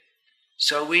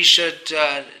 So we should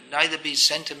neither be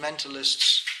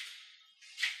sentimentalists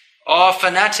or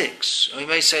fanatics. We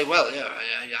may say, well, yeah,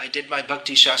 I did my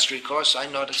Bhakti Shastri course,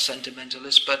 I'm not a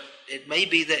sentimentalist, but it may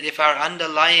be that if our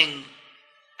underlying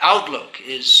outlook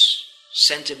is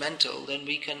sentimental, then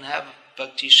we can have a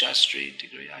Bhakti Shastri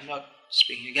degree. I'm not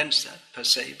speaking against that per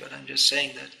se, but I'm just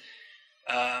saying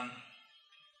that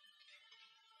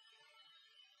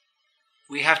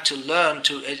we have to learn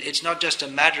to, it's not just a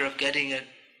matter of getting a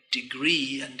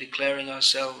degree and declaring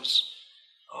ourselves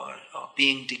or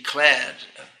being declared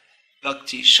a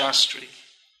Bhakti Shastri.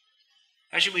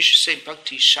 Actually, we should say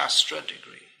Bhakti Shastra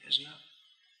degree, isn't it?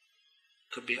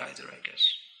 Could be either, I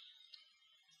guess.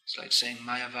 It's like saying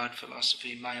Mayavad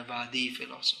philosophy, Mayavadi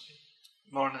philosophy.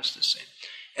 More or less the same.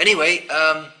 Anyway,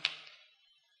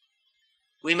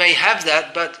 we may have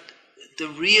that, but the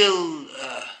real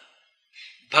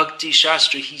Bhakti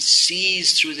Shastra, he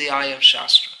sees through the eye of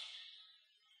Shastra.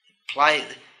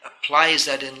 Applies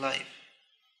that in life.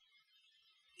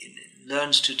 It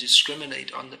learns to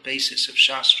discriminate on the basis of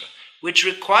Shastra, which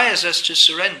requires us to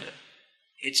surrender.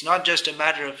 It's not just a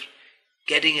matter of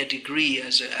getting a degree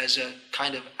as a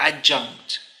kind of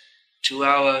adjunct to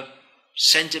our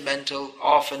sentimental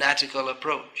or fanatical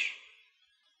approach,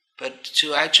 but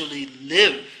to actually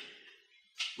live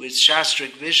with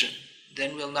Shastric vision.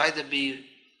 Then we'll neither be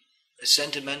a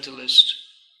sentimentalist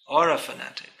or a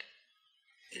fanatic.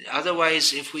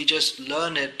 Otherwise, if we just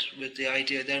learn it with the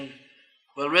idea, then,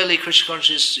 well, really Krishna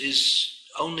consciousness is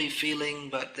only feeling,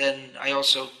 but then I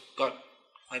also got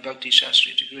my Bhakti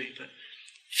Shastri degree. But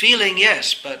feeling,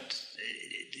 yes, but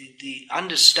the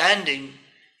understanding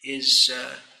is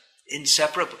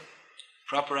inseparable,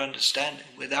 proper understanding.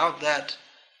 Without that,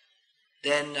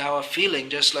 then our feeling,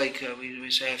 just like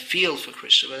we say, I feel for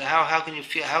Krishna, but how can you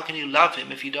feel? How can you love him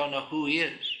if you don't know who he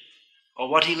is or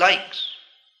what he likes?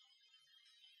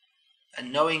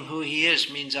 And knowing who he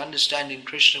is means understanding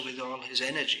Krishna with all his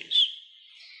energies.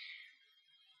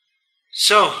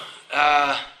 So,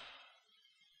 the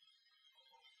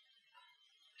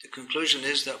conclusion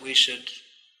is that we should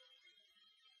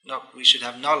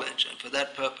have knowledge, and for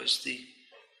that purpose the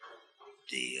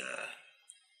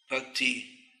Bhakti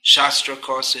Shastra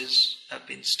courses have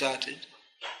been started.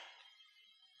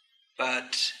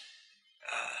 But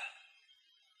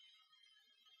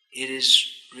it is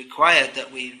required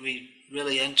that we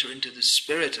really enter into the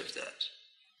spirit of that,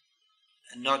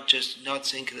 and not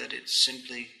think that it's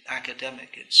simply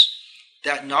academic. It's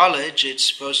that knowledge. It's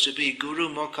supposed to be Guru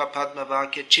Mukha Padma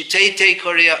Vakya Chitete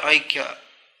Korya Aikya.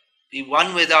 Be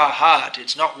one with our heart.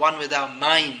 It's not one with our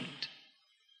mind.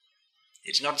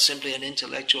 It's not simply an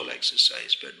intellectual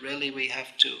exercise, but really we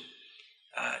have to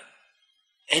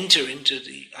enter into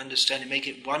the understanding, make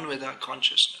it one with our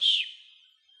consciousness.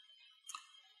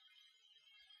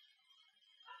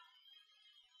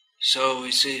 So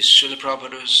we see Srila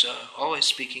Prabhupada was always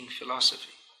speaking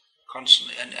philosophy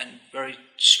constantly and very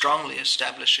strongly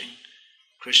establishing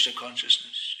Krishna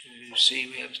consciousness. You see,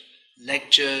 we have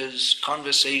lectures,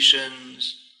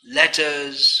 conversations,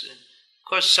 letters. Of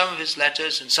course, some of his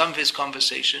letters and some of his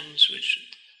conversations, which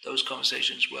those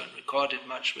conversations weren't recorded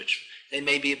much, which they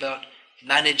may be about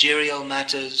managerial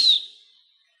matters,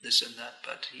 this and that,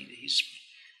 but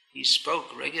he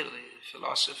spoke regularly the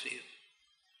philosophy of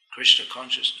Krishna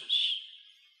consciousness.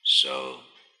 So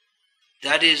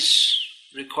that is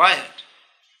required.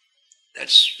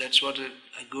 That's what a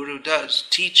guru does,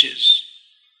 teaches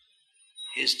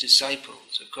his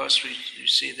disciples. Of course, you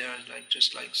see there are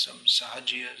just like some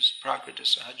sahajiyas, prakrita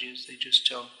sahajiyas, they just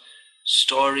tell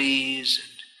stories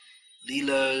and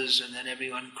leelas, and then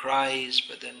everyone cries,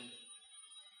 but then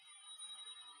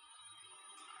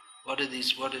what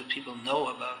do people know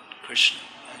about Krishna?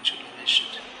 Actually, they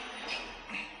should.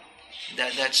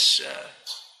 That's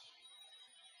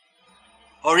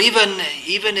or even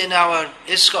in our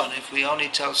ISKCON, if we only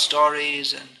tell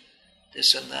stories and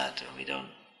this and that, and we don't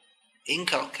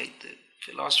inculcate the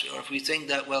philosophy, or if we think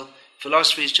that, well,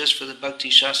 philosophy is just for the Bhakti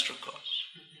Shastra course.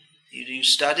 You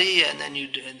study and then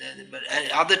but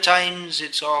at other times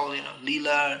it's all,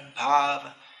 Leela and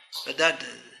Bhav. But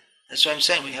that's what I'm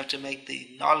saying, we have to make the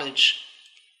knowledge,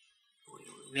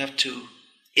 we have to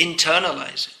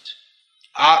internalize it.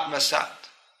 Atmasat.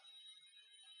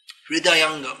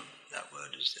 Hridayangam, that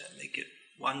word is there, make it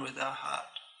one with our heart.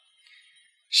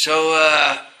 So,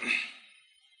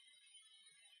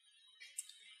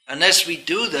 unless we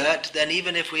do that, then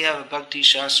even if we have a Bhakti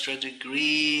Shastra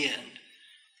degree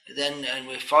and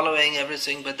we're following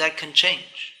everything, but that can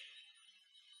change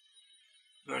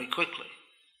very quickly.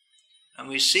 And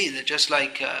we see that just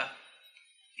like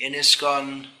in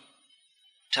ISKCON,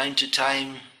 time to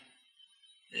time,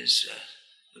 there's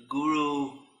a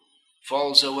guru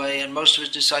falls away, and most of his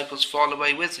disciples fall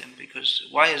away with him. Because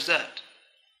why is that?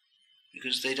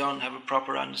 Because they don't have a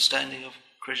proper understanding of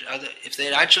Krishna. If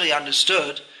they actually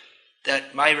understood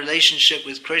that my relationship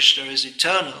with Krishna is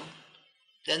eternal,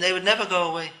 then they would never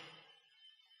go away.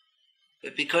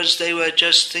 But because they were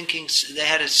just thinking, they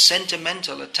had a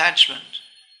sentimental attachment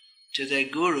to their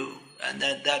guru, and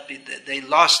that they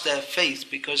lost their faith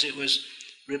because it was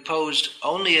reposed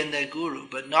only in their guru,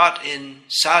 but not in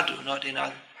sadhu, not in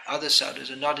other sadhus,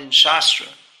 and not in shastra.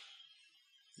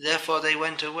 Therefore they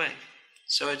went away.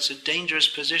 So it's a dangerous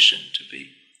position to be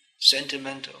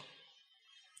sentimental.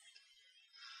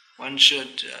 One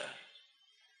should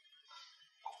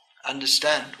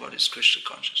understand what is Krishna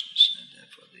consciousness, and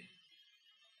therefore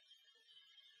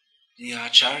the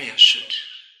acharya should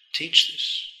teach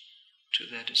this to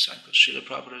their disciples. Srila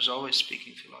Prabhupada is always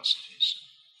speaking philosophy, so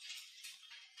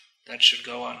that should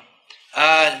go on.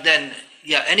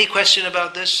 Any question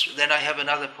about this? Then I have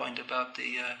another point about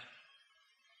the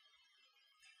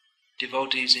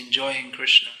devotees enjoying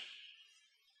Krishna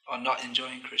or not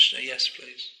enjoying Krishna. Yes,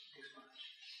 please.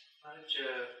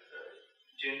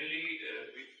 Generally,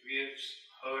 we have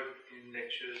heard in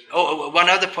lectures. One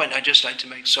other point I'd just like to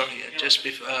make. Sorry,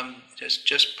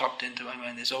 just popped into my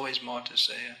mind. There's always more to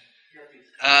say.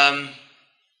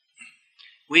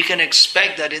 We can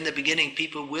expect that in the beginning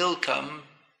people will come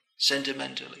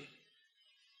sentimentally,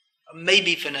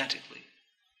 maybe fanatically,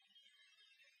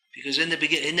 because in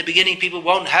the beginning people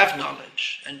won't have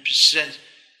knowledge, and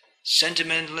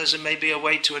sentimentalism may be a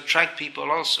way to attract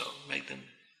people also, make them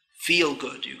feel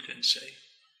good, you can say,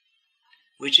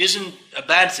 which isn't a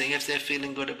bad thing if they're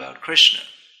feeling good about Krishna.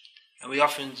 And we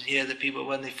often hear that people,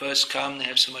 when they first come, they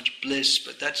have so much bliss,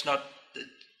 but that's not the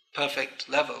perfect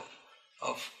level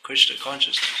of Krishna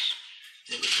consciousness.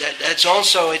 That's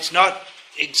also, it's not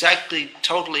exactly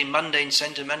totally mundane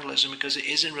sentimentalism, because it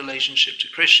is in relationship to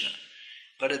Krishna.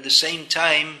 But at the same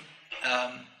time,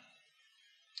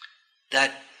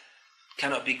 that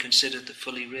cannot be considered the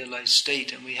fully realized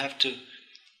state, and we have to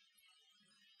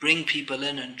bring people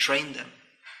in and train them.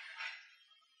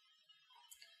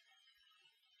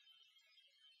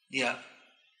 Yeah.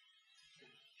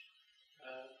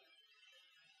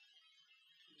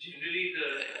 Generally,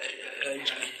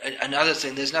 another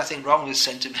thing, there's nothing wrong with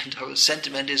sentiment.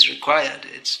 Sentiment is required.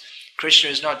 Krishna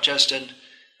is not just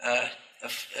a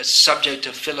subject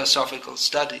of philosophical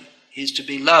study. He's to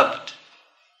be loved.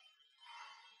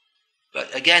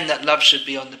 But again, that love should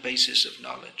be on the basis of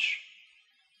knowledge.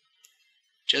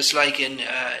 Just like in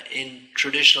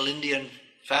traditional Indian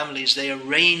families, they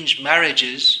arrange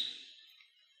marriages,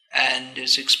 and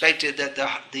it's expected that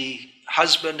the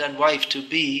husband and wife to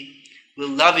be will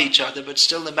love each other, but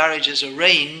still the marriage is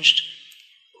arranged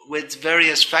with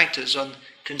various factors on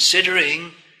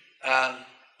considering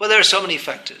Well, there are so many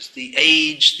factors. The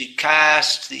age, the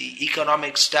caste, the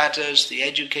economic status, the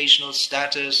educational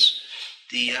status,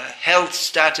 the health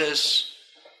status,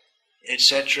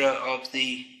 etc. of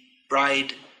the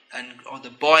bride or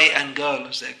the boy and girl,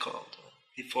 as they're called,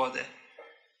 before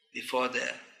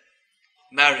they're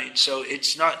married. So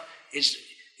it's not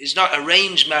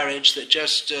arranged marriage that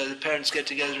just the parents get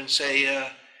together and say,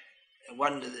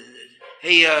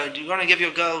 "Hey, do you want to give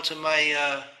your girl to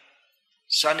my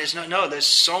son?" No. There's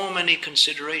so many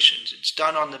considerations. It's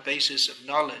done on the basis of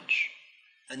knowledge,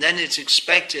 and then it's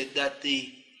expected that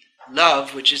the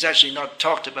love, which is actually not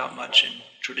talked about much in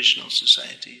traditional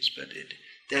societies, but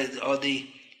the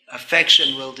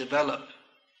affection will develop,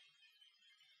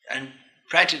 and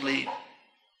practically.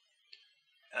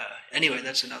 Anyway,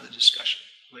 that's another discussion,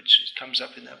 which comes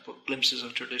up in that book, Glimpses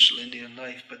of Traditional Indian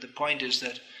Life. But the point is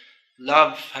that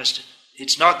love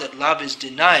it's not that love is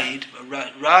denied, but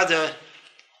rather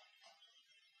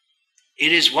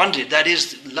it is wanted. That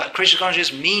is, Krishna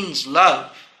consciousness means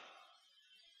love.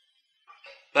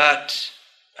 But,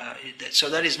 so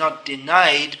that is not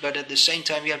denied, but at the same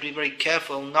time you have to be very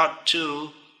careful not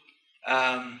to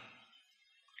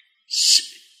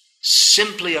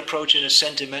simply approach in a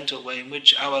sentimental way, in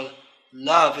which our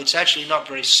love, it's actually not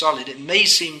very solid. It may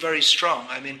seem very strong.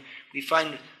 I mean, we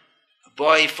find a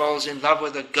boy falls in love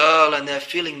with a girl and their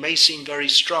feeling may seem very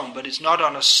strong, but it's not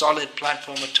on a solid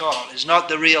platform at all. It's not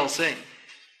the real thing.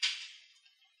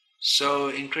 So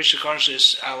in Krishna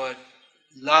consciousness, our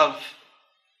love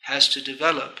has to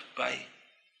develop by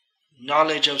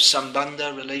knowledge of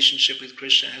sambandha, relationship with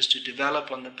Krishna, has to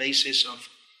develop on the basis of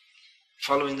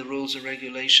following the rules and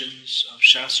regulations of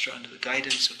Shastra under the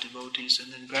guidance of devotees,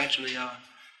 and then gradually our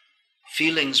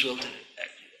feelings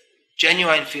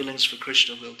genuine feelings for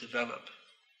Krishna will develop.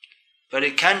 But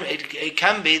it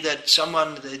can be that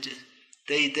someone,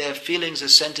 their feelings are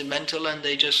sentimental and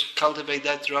they just cultivate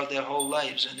that throughout their whole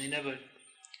lives and they never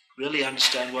really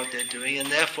understand what they're doing,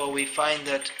 and therefore we find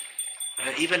that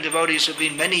even devotees who have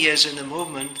been many years in the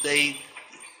movement, they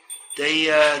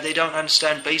don't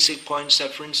understand basic points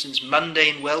that, for instance,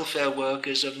 mundane welfare work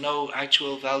is of no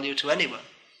actual value to anyone.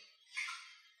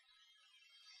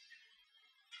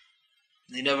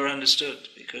 They never understood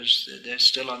because they're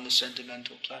still on the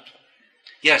sentimental platform.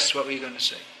 Yes, what were you going to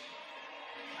say?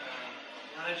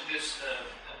 This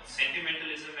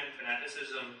sentimentalism and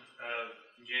fanaticism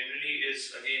generally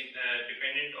is again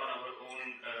dependent on our own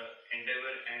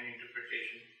endeavor and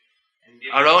interpretation.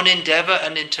 Our own endeavor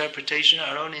and interpretation,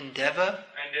 our own endeavor?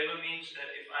 Endeavor means that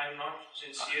if I am not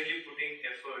sincerely putting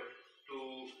effort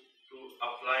to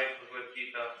apply Bhagavad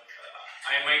Gita,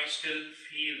 I might still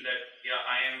feel that,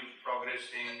 I am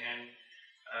progressing and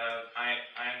I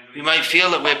am doing... We might feel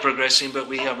that we're progressing, but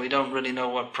we don't really know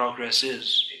what progress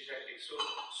is. Exactly.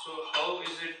 So how is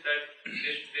it that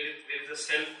there is a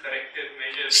self-corrective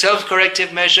measure?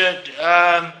 Self-corrective measure...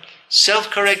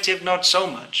 self-corrective, not so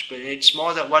much, but it's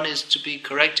more that one is to be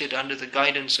corrected under the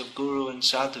guidance of Guru and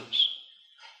Sadhus.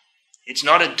 It's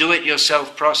not a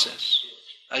do-it-yourself process.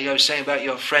 Like I was saying about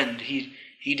your friend,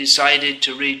 he decided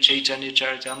to read Chaitanya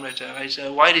Charitamrita. I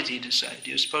said, why did he decide?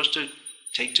 You're supposed to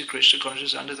take to Krishna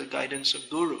consciousness under the guidance of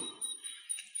Guru.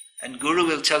 And Guru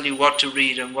will tell you what to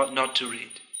read and what not to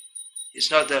read. It's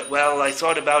not that, well, I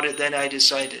thought about it, then I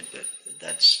decided. But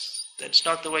that's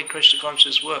not the way Krishna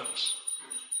consciousness works.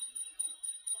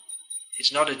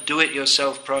 It's not a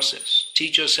do-it-yourself process.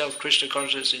 Teach yourself Krishna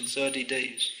consciousness in 30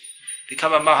 days.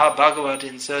 Become a Mahabhagavat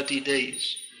in 30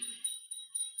 days.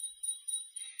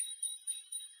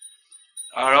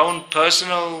 Our own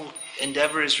personal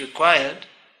endeavor is required,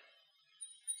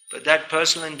 but that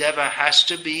personal endeavor has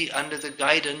to be under the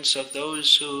guidance of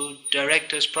those who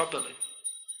direct us properly.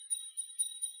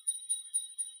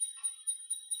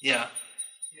 Yeah.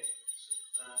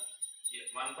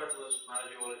 One part was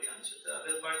Maharaj already answered. The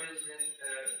other part is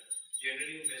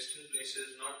generally in Western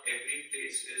places, not every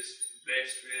place is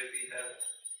blessed where we have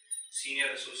senior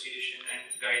association and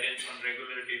guidance on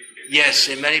regular day-to-day basis. Yes,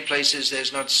 in many places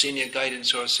there's not senior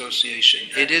guidance or association.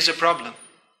 Exactly. It is a problem.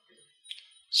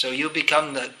 So you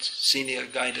become that senior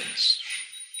guidance.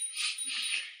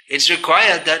 It's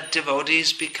required that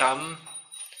devotees become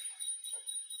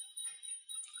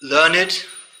learned,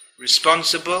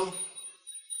 responsible,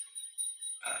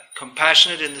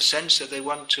 compassionate in the sense that they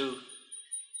want to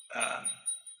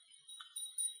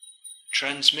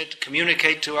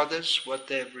communicate to others what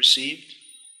they have received.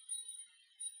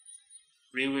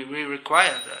 We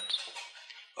require that.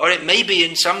 Or it may be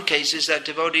in some cases that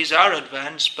devotees are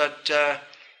advanced, but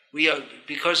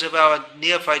because of our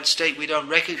neophyte state, we don't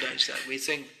recognize that. We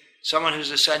think someone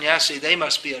who's a sannyasi, they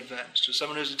must be advanced, or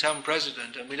someone who's a town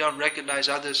president, and we don't recognize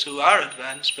others who are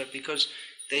advanced, but because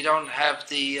they don't have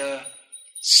the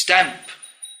stamp,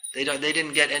 they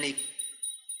didn't get any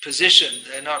position,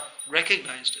 they're not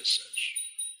recognized as such.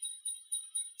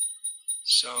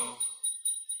 So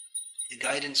the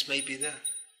guidance may be there.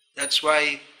 That's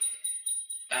why,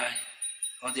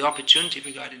 or the opportunity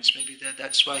for guidance may be there.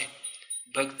 That's why,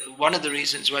 one of the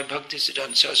reasons why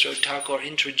Bhaktisiddhanta Saraswati Thakur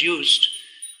introduced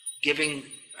giving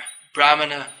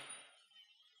Brahmana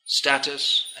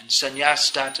status and sannyas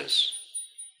status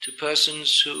to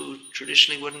persons who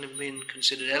traditionally wouldn't have been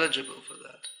considered eligible for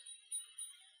that.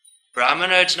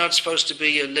 Brahmana, it's not supposed to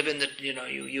be you live in the,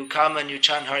 you come and you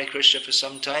chant Hare Krishna for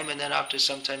some time, and then after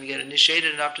some time you get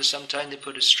initiated, and after some time they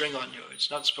put a string on you.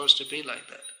 It's not supposed to be like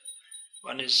that.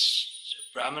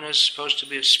 Brahmana is supposed to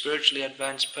be a spiritually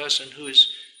advanced person who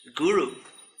is the guru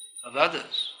of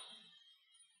others.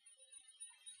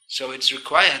 So it's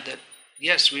required that,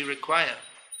 yes, we require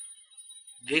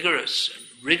vigorous and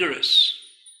rigorous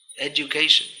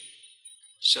education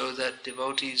so that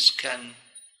devotees can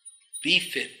be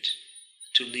fit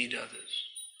to lead others.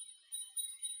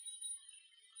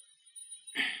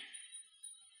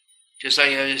 Just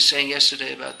like I was saying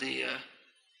yesterday about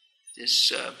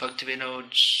this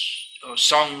Bhaktivinoda, or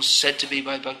songs said to be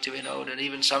by Bhaktivinoda, and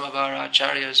even some of our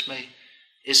acharyas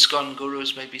ISKCON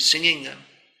gurus may be singing them.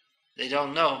 They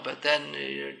don't know, but then,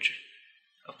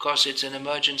 of course, it's an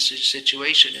emergency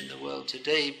situation in the world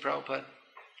today. Prabhupada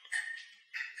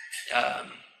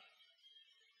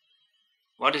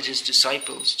wanted his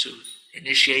disciples to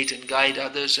initiate and guide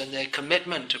others, and their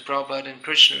commitment to Prabhupada and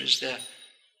Krishna is their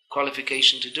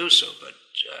qualification to do so. But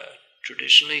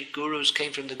traditionally, gurus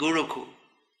came from the Gurukul,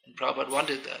 and Prabhupada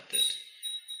wanted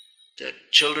that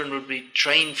children would be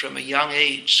trained from a young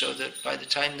age so that by the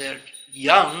time they're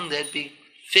young, they'd be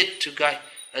fit to guide,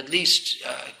 at least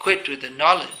equipped with the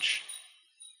knowledge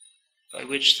by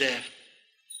which they're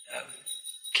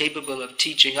capable of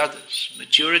teaching others.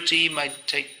 Maturity might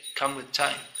come with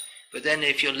time. But then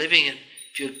if you're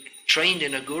trained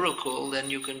in a Gurukul, then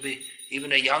you can be,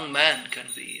 even a young man can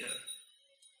be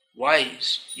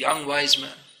young wise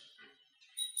man.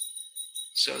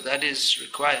 So that is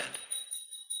required.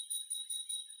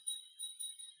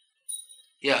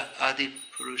 Yeah, Adi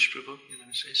Purush Prabhu, you're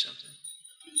going to say something?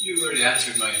 You already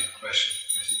answered my question,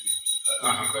 basically.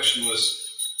 My question was,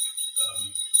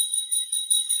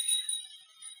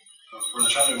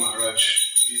 Purnachandra Maharaj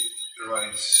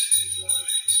writes in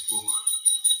his book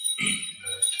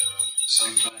that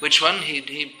sometimes... Which one?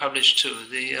 He published two.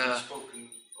 The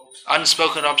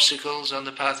Unspoken Obstacles on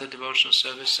the Path of Devotional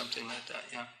Service, something like that,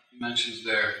 yeah. He mentions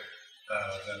there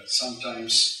that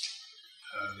sometimes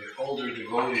the older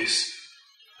devotees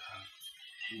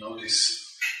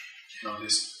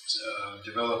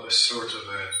develop a sort of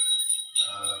a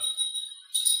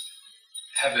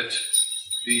habit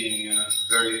being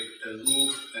very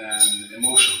aloof and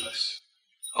emotionless.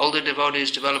 Older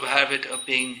devotees develop a habit of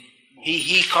being,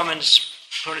 he comments,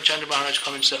 Purnachandra Maharaj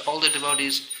comments that older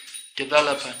devotees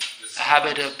develop a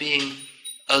habit of being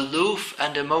aloof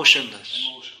and emotionless.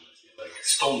 Like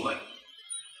stone-like.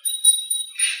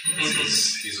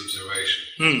 That's his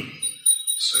observation.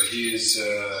 So he is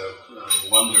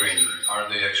wondering, are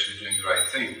they actually doing the right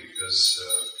thing? Because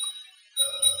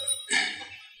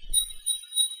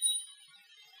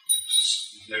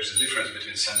there's a difference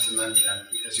between sentiment and,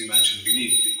 as you mentioned,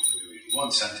 we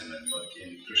want sentiment, but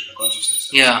in Krishna consciousness.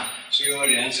 Yeah. So you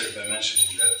already answered by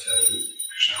mentioning that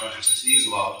Krishna consciousness is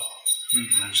love. You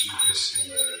mentioned this,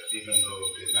 even though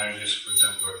the marriages, for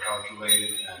example, were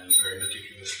calculated and very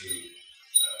meticulously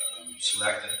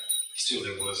selected, still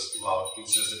there was love.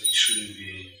 It's just that it shouldn't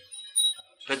be...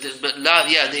 But love,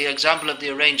 yeah, the example of the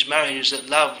arranged marriage is that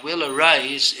love will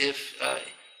arise if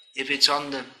it's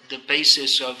on the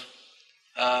basis of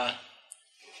a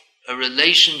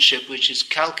relationship which is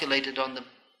calculated on the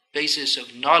basis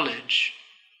of knowledge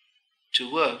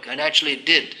to work. And actually it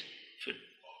did for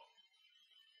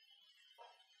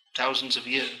thousands of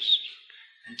years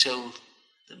until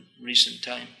the recent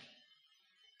time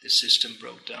the system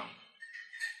broke down.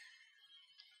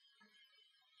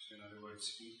 So in other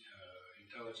words,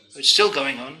 intelligence... It's still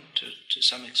going on to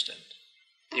some extent,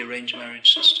 the arranged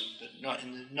marriage system, but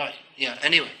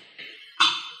anyway.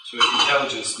 So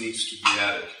intelligence needs to be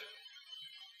added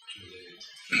to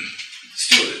the...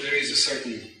 Still, there is a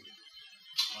certain...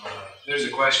 there's a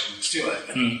question, still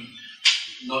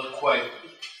not quite,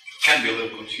 can be a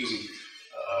little confusing.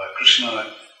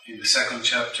 Krishna, in the second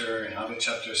chapter, in other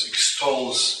chapters,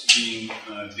 extols being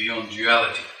beyond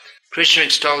duality. Krishna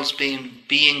extols being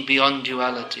beyond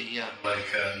duality, yeah. Like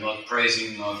not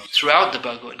praising, not... Throughout the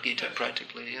Bhagavad Gita,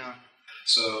 practically, yeah.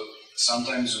 So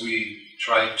sometimes we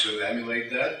try to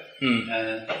emulate that, and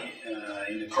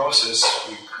in the process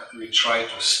we try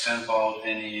to stamp out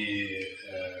any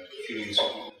feelings.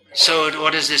 So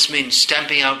what does this mean,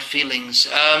 stamping out feelings?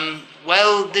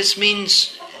 Well, this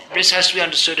has to be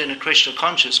understood in a Krishna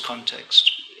conscious context,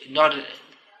 not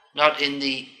in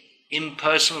the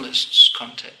impersonalist's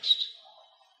context.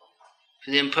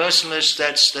 For the impersonalist,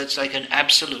 that's like an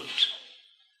absolute.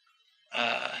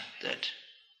 That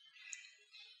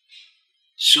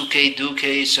sukhe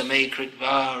dukhe same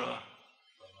kritvar,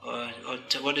 or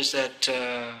what is that?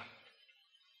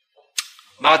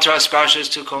 Matra sparshas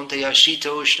tu konteya shita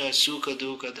ushna sukha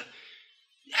dukha.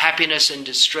 Happiness and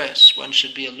distress, one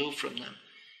should be aloof from them.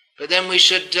 But then we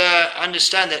should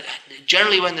understand that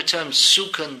generally when the terms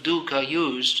sukha and dukkha are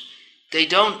used,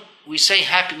 we say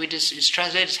happy, it's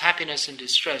translated as happiness and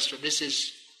distress, but this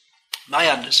is my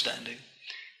understanding,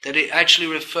 that it actually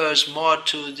refers more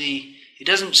to it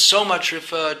doesn't so much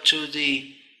refer to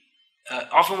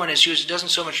often when it's used, it doesn't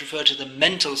so much refer to the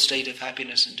mental state of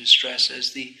happiness and distress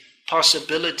as the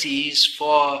possibilities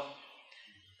for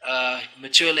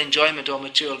material enjoyment or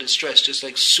material distress, just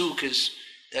like sukh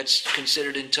that's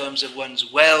considered in terms of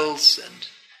one's wealth and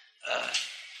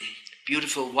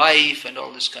beautiful wife and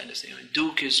all this kind of thing. And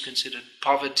dukh is considered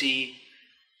poverty,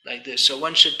 like this. So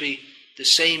one should be the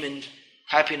same in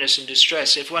happiness and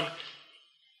distress. If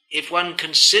one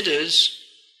considers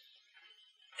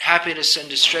happiness and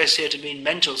distress here to mean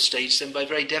mental states, then by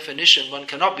very definition one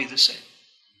cannot be the same.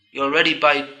 You're already,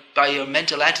 by your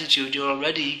mental attitude, you're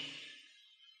already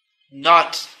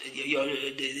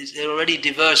they're already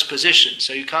diverse positions,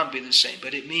 so you can't be the same.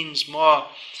 But it means more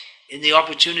in the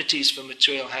opportunities for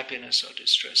material happiness or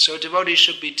distress. So a devotee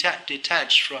should be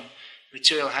detached from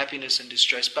material happiness and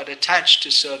distress, but attached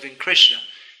to serving Krishna.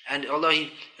 And although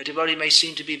a devotee may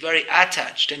seem to be very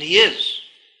attached, and he is,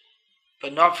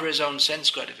 but not for his own sense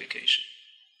gratification.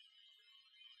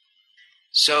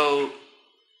 So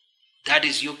that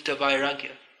is yukta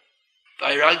vairagya.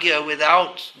 Vairagya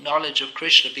without knowledge of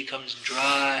Krishna becomes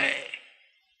dry.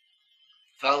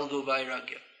 Falgu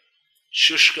vairagya.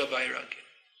 Shushka vairagya.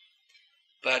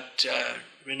 But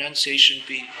renunciation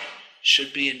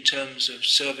should be in terms of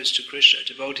service to Krishna. A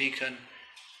devotee can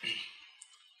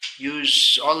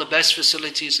use all the best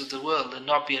facilities of the world and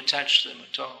not be attached to them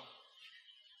at all.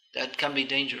 That can be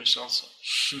dangerous also,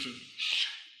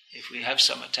 if we have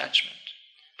some attachment.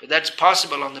 But that's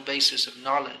possible on the basis of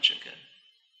knowledge again.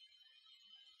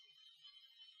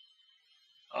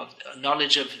 Of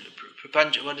knowledge of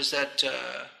prapancha, what is that?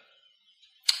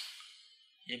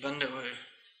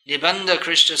 Nibandha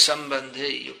Krishna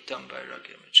sambandhe yuktam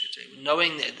vairagya machite.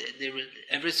 Knowing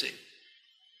everything,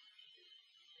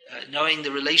 knowing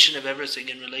the relation of everything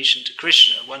in relation to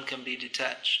Krishna, one can be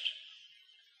detached.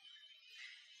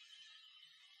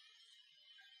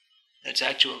 That's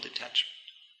actual detachment.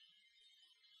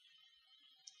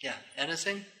 Yeah,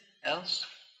 anything else?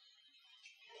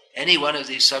 Any one of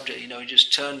these subjects, you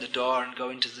just turn the door and go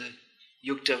into the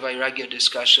Yukta Vairagya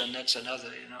discussion, that's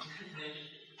another,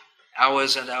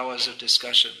 hours and hours of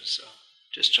discussion. So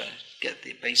just trying to get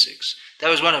the basics. That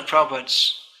was one of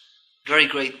Prabhupada's very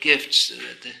great gifts,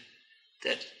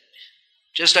 that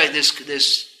just like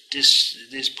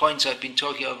these points I've been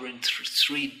talking over in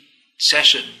 3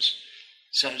 sessions,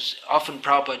 so often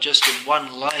Prabhupada just in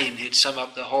one line he'd sum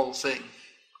up the whole thing.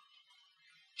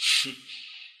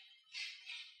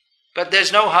 But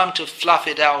there's no harm to fluff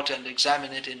it out and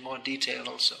examine it in more detail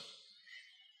also.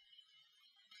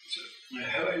 So,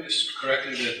 have I understood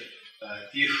correctly that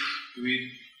if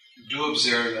we do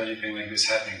observe anything like this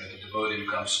happening, that the devotee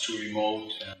becomes too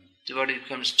remote and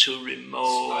stifling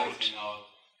out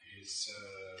his,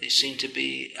 they seem to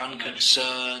be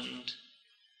unconcerned,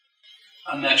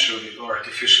 unnaturally or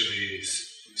artificially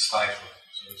stifled,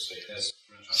 so to say,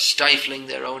 stifling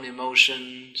their own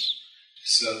emotions.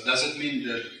 So does it mean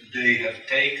that they have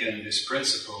taken this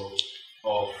principle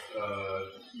of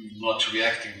not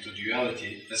reacting to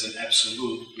duality as an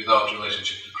absolute without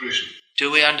relationship to Krishna? Do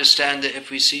we understand that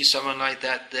if we see someone like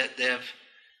that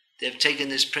they've taken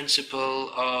this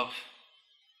principle of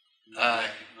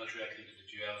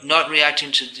not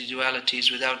reacting to the dualities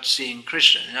without seeing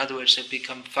Krishna? In other words, they've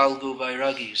become Falgu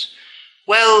Vairagis.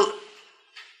 Well,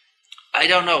 I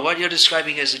don't know. What you're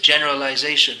describing as a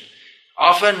generalization.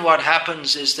 Often what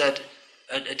happens is that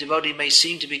a devotee may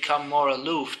seem to become more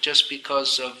aloof just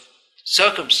because of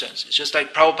circumstances. Just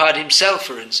like Prabhupada himself,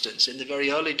 for instance, in the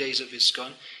very early days of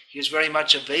ISKCON, he was very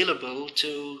much available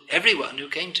to everyone who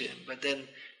came to him. But then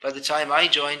by the time I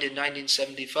joined in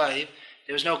 1975,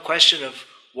 there was no question of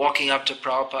walking up to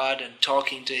Prabhupada and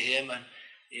talking to him, and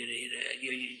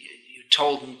you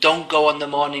told him, don't go on the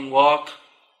morning walk.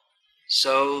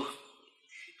 So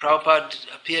Prabhupada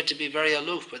appeared to be very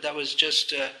aloof, but that was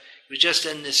just it was just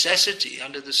a necessity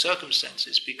under the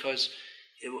circumstances, because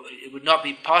it would not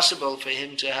be possible for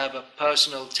him to have a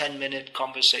personal 10-minute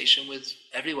conversation with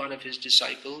every one of his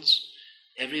disciples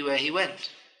everywhere he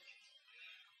went.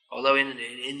 Although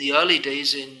in the early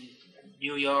days in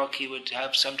New York, he would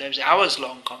have sometimes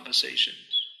hours-long conversations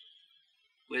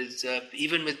with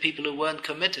even with people who weren't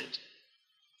committed.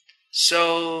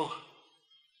 So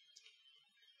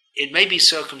it may be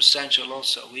circumstantial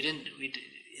also.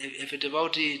 If a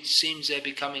devotee seems they're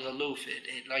becoming aloof,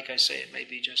 like I say, it may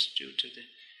be just due to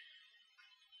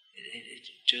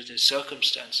the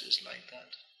circumstances like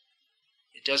that.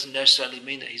 It doesn't necessarily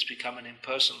mean that he's become an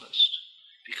impersonalist,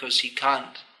 because he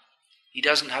can't. He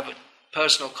doesn't have a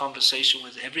personal conversation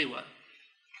with everyone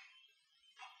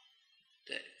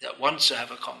that wants to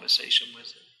have a conversation with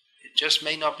him. It just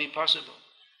may not be possible.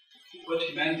 What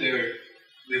he meant there,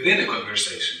 within a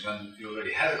conversation, when you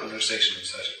already had a conversation with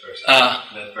such a person,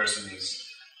 that person is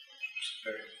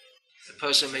very... The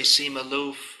person may seem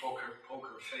aloof,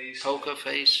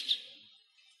 poker-faced.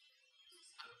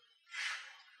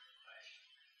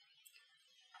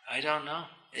 I don't know.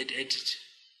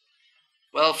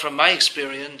 Well, from my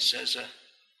experience as a,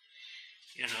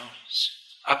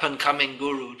 up-and-coming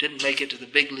guru, didn't make it to the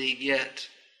big league yet,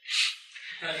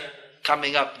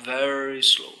 coming up very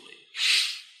slowly,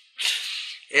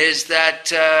 is that,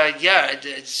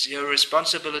 your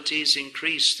responsibilities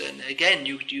increased, and again,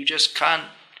 you just can't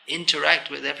interact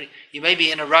with you may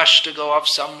be in a rush to go off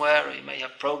somewhere, or you may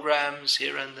have programs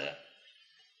here and there.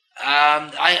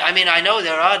 I know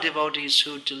there are devotees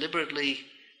who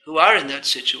are in that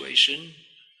situation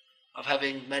of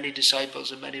having many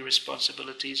disciples and many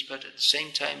responsibilities, but at the same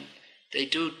time, they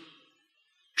do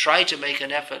try to make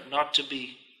an effort not to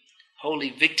be wholly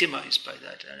victimized by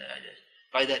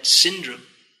that syndrome.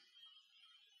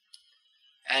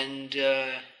 And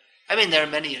there are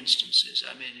many instances.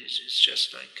 It's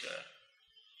just like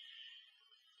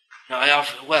not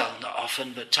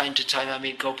often, but time to time, I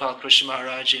meet Gopal Krishna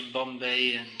Maharaj in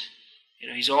Bombay, and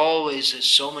he's always has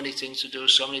so many things to do,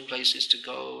 so many places to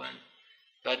go,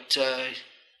 but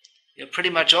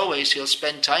pretty much always he'll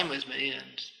spend time with me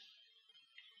and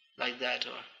like that.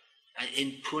 Or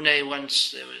in Pune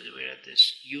once, we were at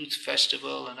this youth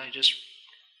festival, and I just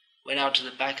went out to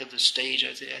the back of the stage.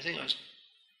 I think I was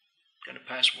going to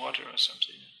pass water or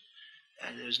something,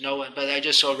 and there was no one. But I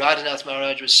just saw Radhanath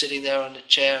Maharaj was sitting there on a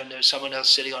chair, and there was someone else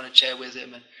sitting on a chair with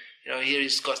him. And here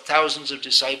he's got thousands of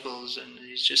disciples, and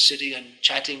he's just sitting and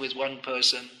chatting with one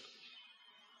person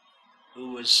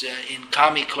who was in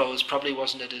kami clothes, probably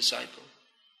wasn't a disciple.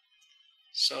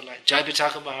 So like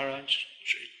Jayapataka Maharaj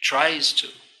tries to.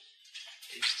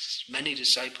 He's many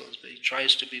disciples, but he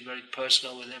tries to be very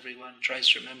personal with everyone, tries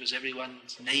to remember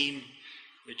everyone's name,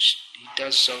 which he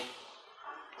does so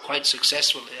quite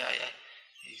successfully.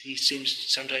 He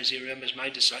seems, sometimes he remembers my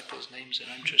disciples' names,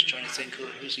 and I'm just trying to think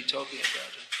who's he talking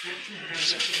about.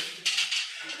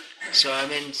 So I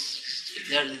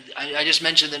just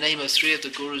mentioned the name of 3 of the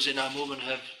gurus in our movement.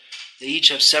 They each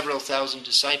have several thousand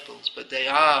disciples, but they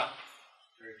are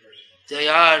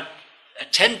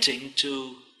attempting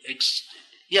to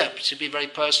be very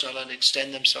personal and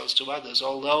extend themselves to others.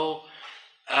 Although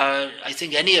I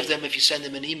think any of them, if you send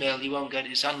them an email,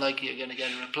 it's unlikely you're going to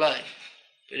get a reply.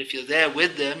 But if you're there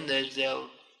with them,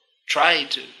 they'll try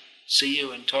to see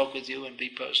you and talk with you and be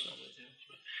personal with you.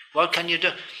 What can you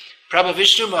do? Prabhu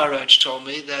Vishnu Maharaj told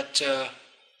me that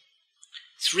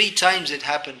 3 times it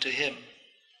happened to him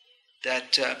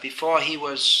that before he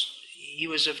was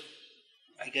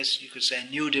I guess you could say a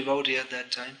new devotee at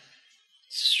that time.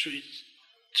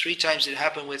 3 times it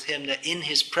happened with him that in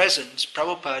his presence,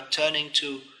 Prabhupada turning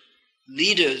to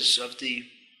leaders of the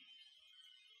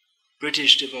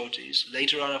British devotees,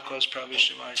 later on of course Prabhu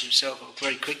Vishnu Maharaj himself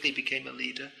very quickly became a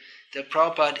leader, that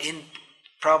Prabhupada in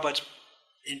Prabhu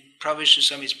Vishnu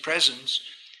Swami's presence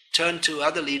turned to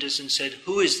other leaders and said,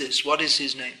 "Who is this? What is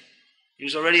his name?" He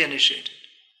was already initiated.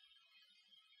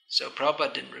 So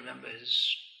Prabhupada didn't remember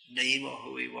his name or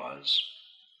who he was.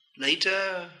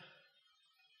 Later,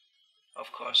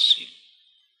 of course,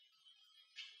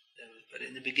 but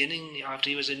in the beginning, after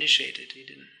he was initiated, he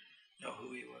didn't know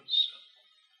who he was. So.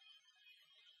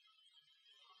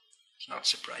 It's not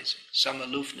surprising. Some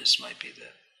aloofness might be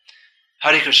there.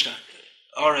 Hare Krishna.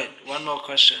 All right, one more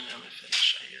question and I'm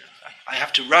finished. I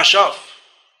have to rush off.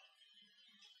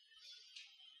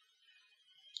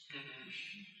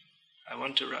 I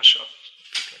want to rush off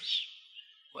because,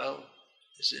 well,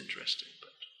 it's interesting,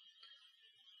 but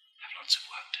I have lots of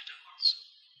work to do also.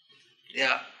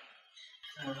 Yeah.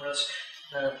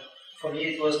 For me,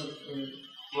 it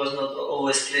was not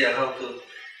always clear how to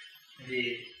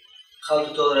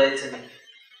tolerate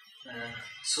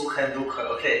sukha and dukkha.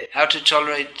 Okay. How to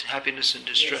tolerate happiness and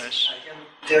distress. Yes, I can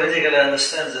theoretically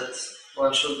understand that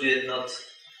one should be not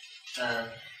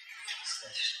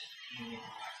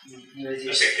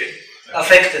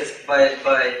affected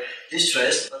by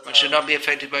distress. One should not be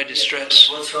affected by distress.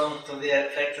 What's wrong to be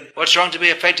affected? What's wrong to be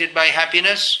affected by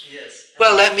happiness? Yes.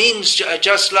 Well, that means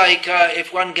just like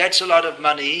if one gets a lot of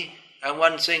money and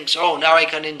one thinks, oh, now I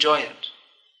can enjoy it.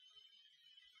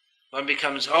 One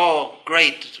becomes, oh,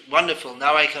 great, wonderful,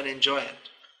 now I can enjoy it.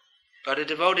 But a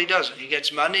devotee doesn't. He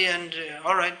gets money and,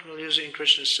 all right, we'll use it in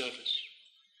Krishna's service.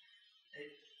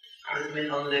 Does it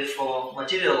mean only for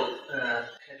material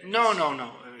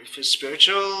No. If it's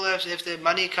spiritual, if the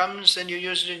money comes, then you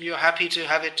use it and you're happy to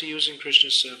have it to use in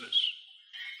Krishna's service.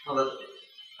 No, but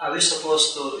are we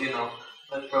supposed to,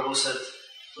 like Prabhu said,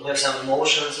 to have some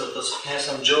emotions or to have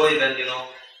some joy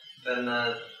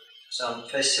when some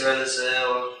festival is there?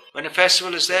 Or when a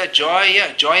festival is there, joy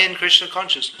in Krishna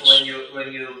consciousness.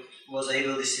 When you was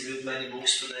able to distribute many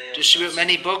books today. Distribute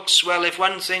many books, well, if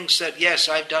one thinks that, yes,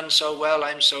 I've done so well,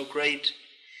 I'm so great,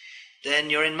 then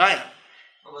you're in Maya.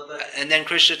 And then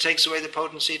Krishna takes away the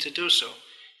potency to do so.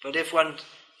 But if one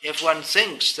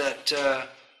thinks that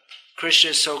Krishna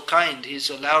is so kind, he's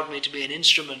allowed me to be an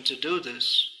instrument to do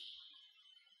this,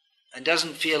 and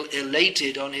doesn't feel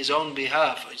elated on his own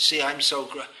behalf, see,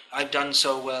 I've done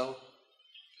so well,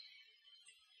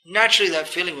 naturally that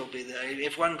feeling will be there.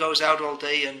 If one goes out all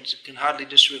day and can hardly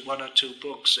distribute 1 or 2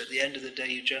 books, at the end of the day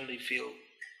you generally feel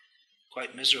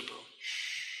quite miserable.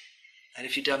 And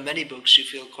if you've done many books, you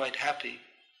feel quite happy.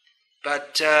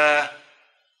 But,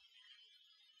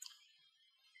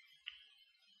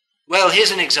 well, here's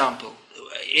an example.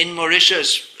 In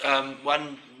Mauritius,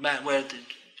 one man, where the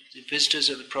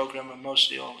visitors of the program are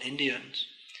mostly all Indians,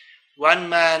 one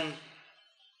man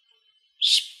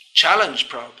challenged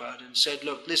Prabhupada and said,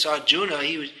 look, this Arjuna,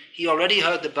 he already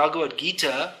heard the Bhagavad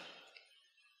Gita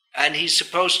and he's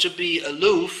supposed to be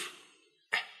aloof,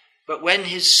 but when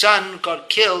his son got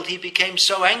killed, he became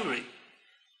so angry.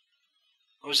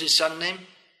 What was his son's name?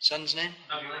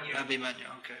 Abhimanyu.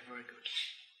 Okay, very good.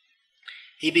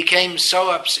 He became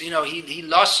so upset, he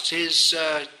lost his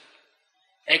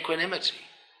equanimity.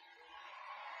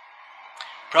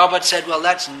 Prabhupada said, well,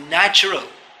 that's natural,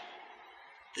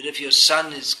 that if your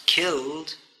son is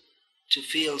killed, to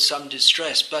feel some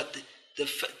distress. But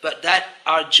that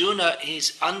Arjuna,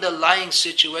 his underlying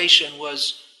situation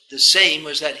was the same,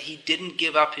 was that he didn't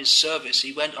give up his service.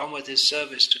 He went on with his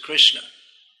service to Krishna.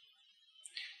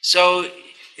 So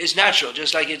it's natural,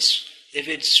 just like if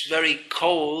it's very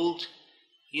cold,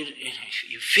 you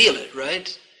feel it,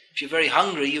 right? If you're very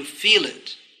hungry, you feel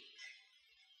it.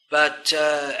 But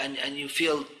and you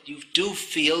do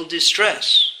feel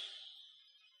distress,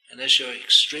 unless you're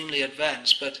extremely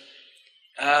advanced. But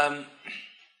that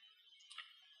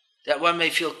one may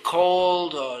feel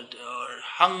cold or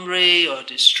hungry or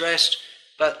distressed,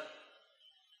 but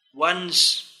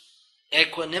one's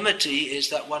equanimity is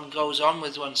that one goes on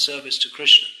with one's service to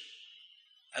Krishna.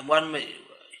 And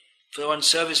for one's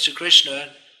service to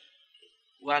Krishna,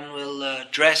 one will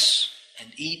dress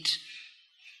and eat,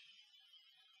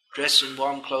 dress in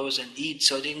warm clothes and eat,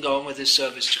 so he can go on with his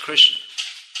service to Krishna.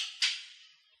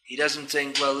 He doesn't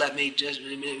think, well, let me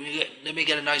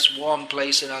get a nice warm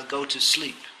place and I'll go to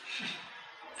sleep.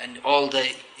 And all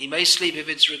day. He may sleep if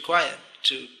it's required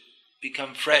to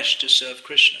become fresh to serve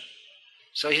Krishna.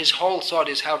 So his whole thought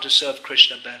is how to serve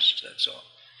Krishna best, that's all.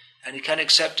 And he can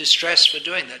accept distress for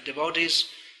doing that. Devotees,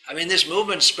 this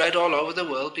movement spread all over the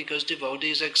world because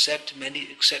devotees accepted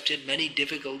many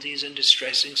difficulties and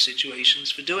distressing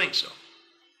situations for doing so.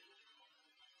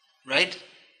 Right?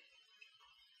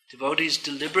 Devotees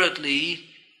deliberately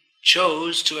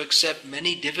chose to accept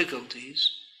many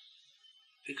difficulties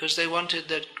because they wanted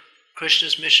that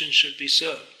Krishna's mission should be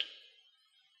served.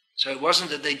 So it wasn't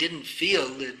that they didn't feel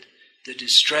the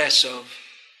distress of,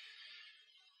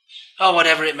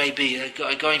 whatever it may be,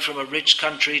 going from a rich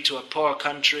country to a poor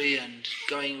country and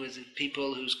going with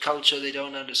people whose culture they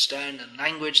don't understand and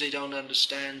language they don't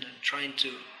understand and trying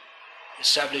to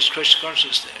establish Krishna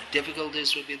consciousness there.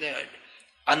 Difficulties would be there.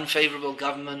 Unfavorable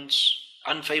governments,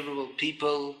 unfavorable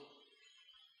people,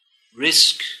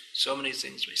 risk, so many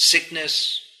things,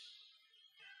 sickness.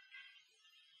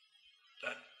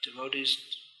 But devotees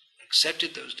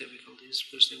accepted those difficulties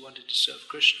because they wanted to serve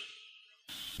Krishna.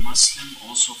 Muslim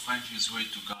also find his way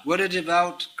to God? Would a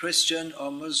devout Christian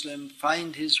or Muslim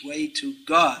find his way to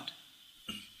God?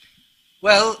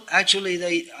 Well,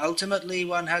 actually, ultimately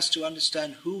one has to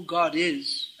understand who God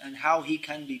is and how He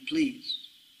can be pleased.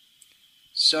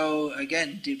 So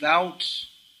again,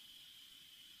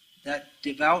 that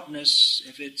devoutness,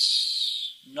 if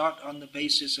it's not on the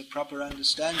basis of proper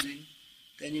understanding,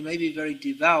 then you may be very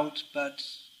devout, but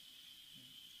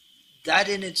that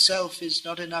in itself is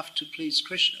not enough to please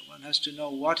Krishna. One has to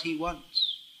know what he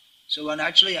wants. So one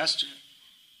actually has to,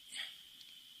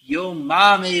 Yo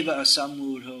mameva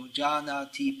asamurho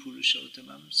janati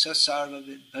purushottamam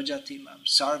sasarvavid bhajati mam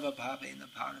sarva bhavena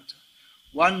bharata.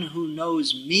 One who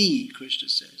knows me, Krishna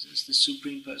says, as the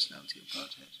Supreme Personality of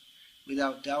Godhead,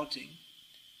 without doubting,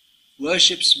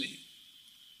 worships me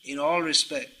in all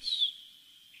respects.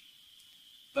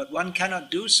 But one cannot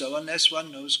do so unless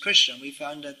one knows Krishna. We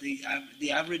found that the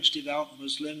average devout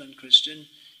Muslim and Christian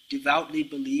devoutly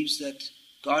believes that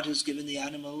God has given the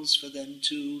animals for them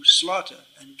to slaughter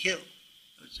and kill.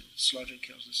 Slaughter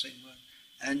kills the same word.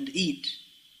 And eat.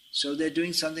 So they're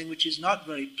doing something which is not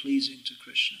very pleasing to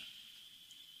Krishna.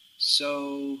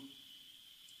 So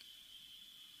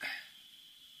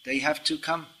they have to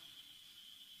come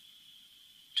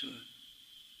to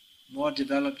a more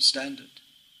developed standard.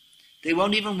 They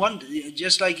won't even want,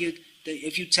 just like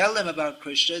if you tell them about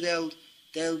Krishna,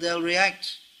 they'll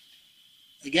react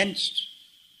against.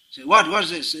 Say, what was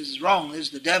this? This is wrong. This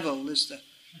is the devil.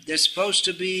 They're supposed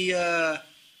to be.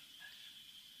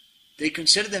 They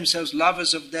consider themselves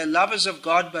lovers of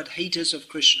God, but haters of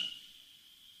Krishna.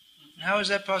 How is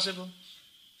that possible?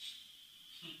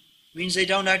 It means they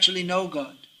don't actually know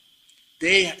God.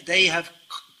 They have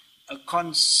a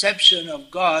conception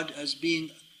of God as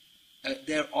being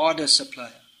their order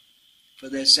supplier for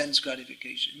their sense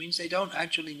gratification. It means they don't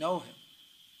actually know Him.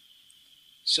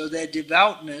 So their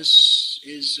devoutness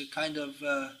is a kind of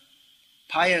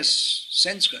pious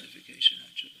sense gratification,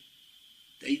 actually.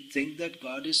 They think that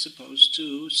God is supposed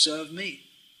to serve me.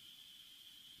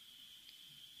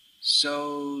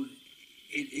 So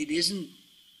it isn't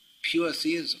pure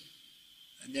theism.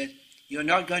 And that you're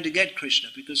not going to get Krishna,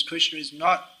 because Krishna is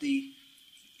not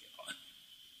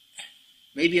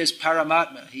maybe as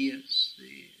Paramatma He is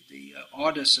the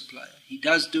order supplier. He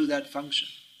does do that function.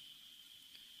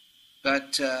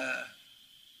 But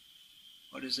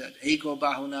what is that? Eko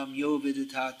bahunam yo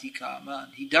viditati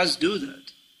kaman. He does do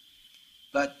that.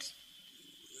 But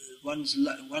one's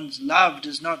love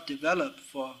does not develop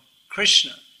for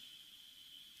Krishna,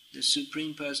 the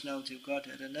Supreme Personality of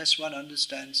Godhead, unless one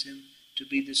understands Him to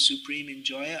be the supreme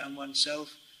enjoyer, and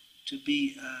oneself to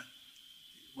be,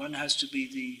 one has to be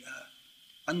the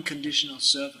unconditional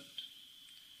servant.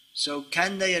 So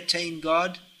can they attain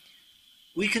God?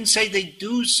 We can say they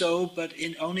do so, but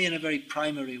only in a very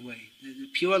primary way. The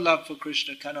pure love for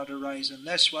Krishna cannot arise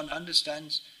unless one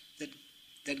understands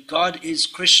that God is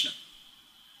Krishna,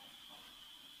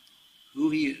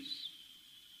 who He is.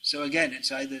 So again,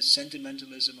 it's either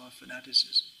sentimentalism or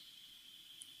fanaticism.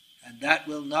 And that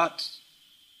will not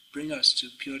bring us to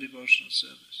pure devotional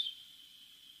service.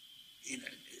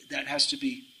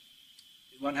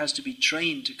 One has to be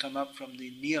trained to come up from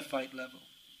the neophyte level.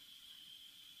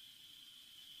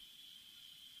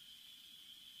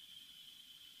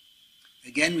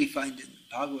 Again, we find in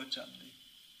Bhagavatam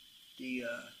the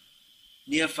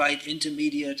neophyte,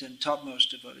 intermediate, and topmost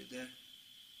devotee. The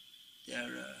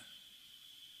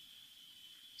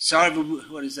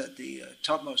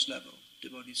topmost level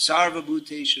devotee. Sarva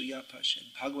bhuteshu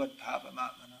yapashin bhagavad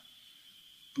bhavamatmana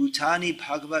bhutani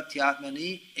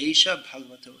bhagavatyatmani esha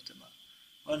bhagavatotama.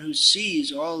 One who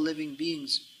sees all living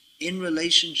beings in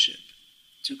relationship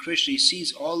to Krishna. He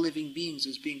sees all living beings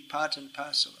as being part and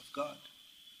parcel of God.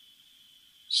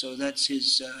 So that's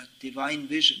his divine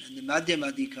vision. And the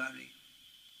Madhyamadhikari,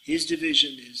 his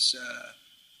division is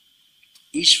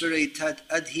Ishvare tad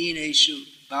adhineshu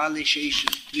balisheshu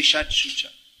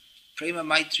dvishatshucha prema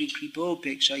maitri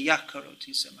kripopeksha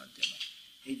yakaroti samadhyama.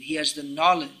 He has the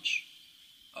knowledge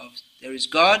of there is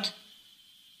God,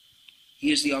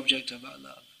 He is the object of our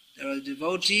love. There are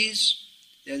devotees,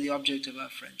 they are the object of our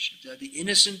friendship. There are the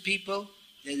innocent people,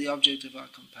 they are the object of our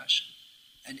compassion.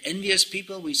 And envious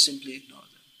people, we simply ignore them.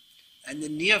 And the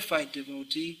neophyte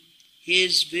devotee,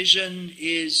 his vision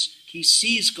is, he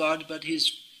sees God, but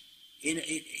in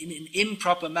an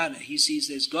improper manner. He sees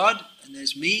there's God, and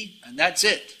there's me, and that's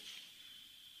it.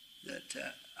 That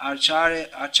acharya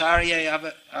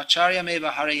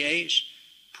meva harayesh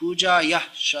puja yah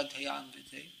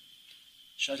shadhayanvite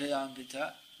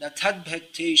natad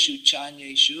bhakteshu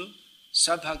chanyeshu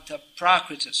sabhakta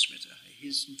prakrita smrita.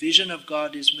 His vision of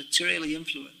God is materially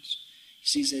influenced.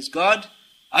 sees as God.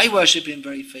 I worship him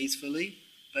very faithfully,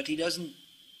 but he doesn't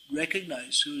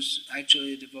recognize who's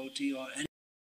actually a devotee or any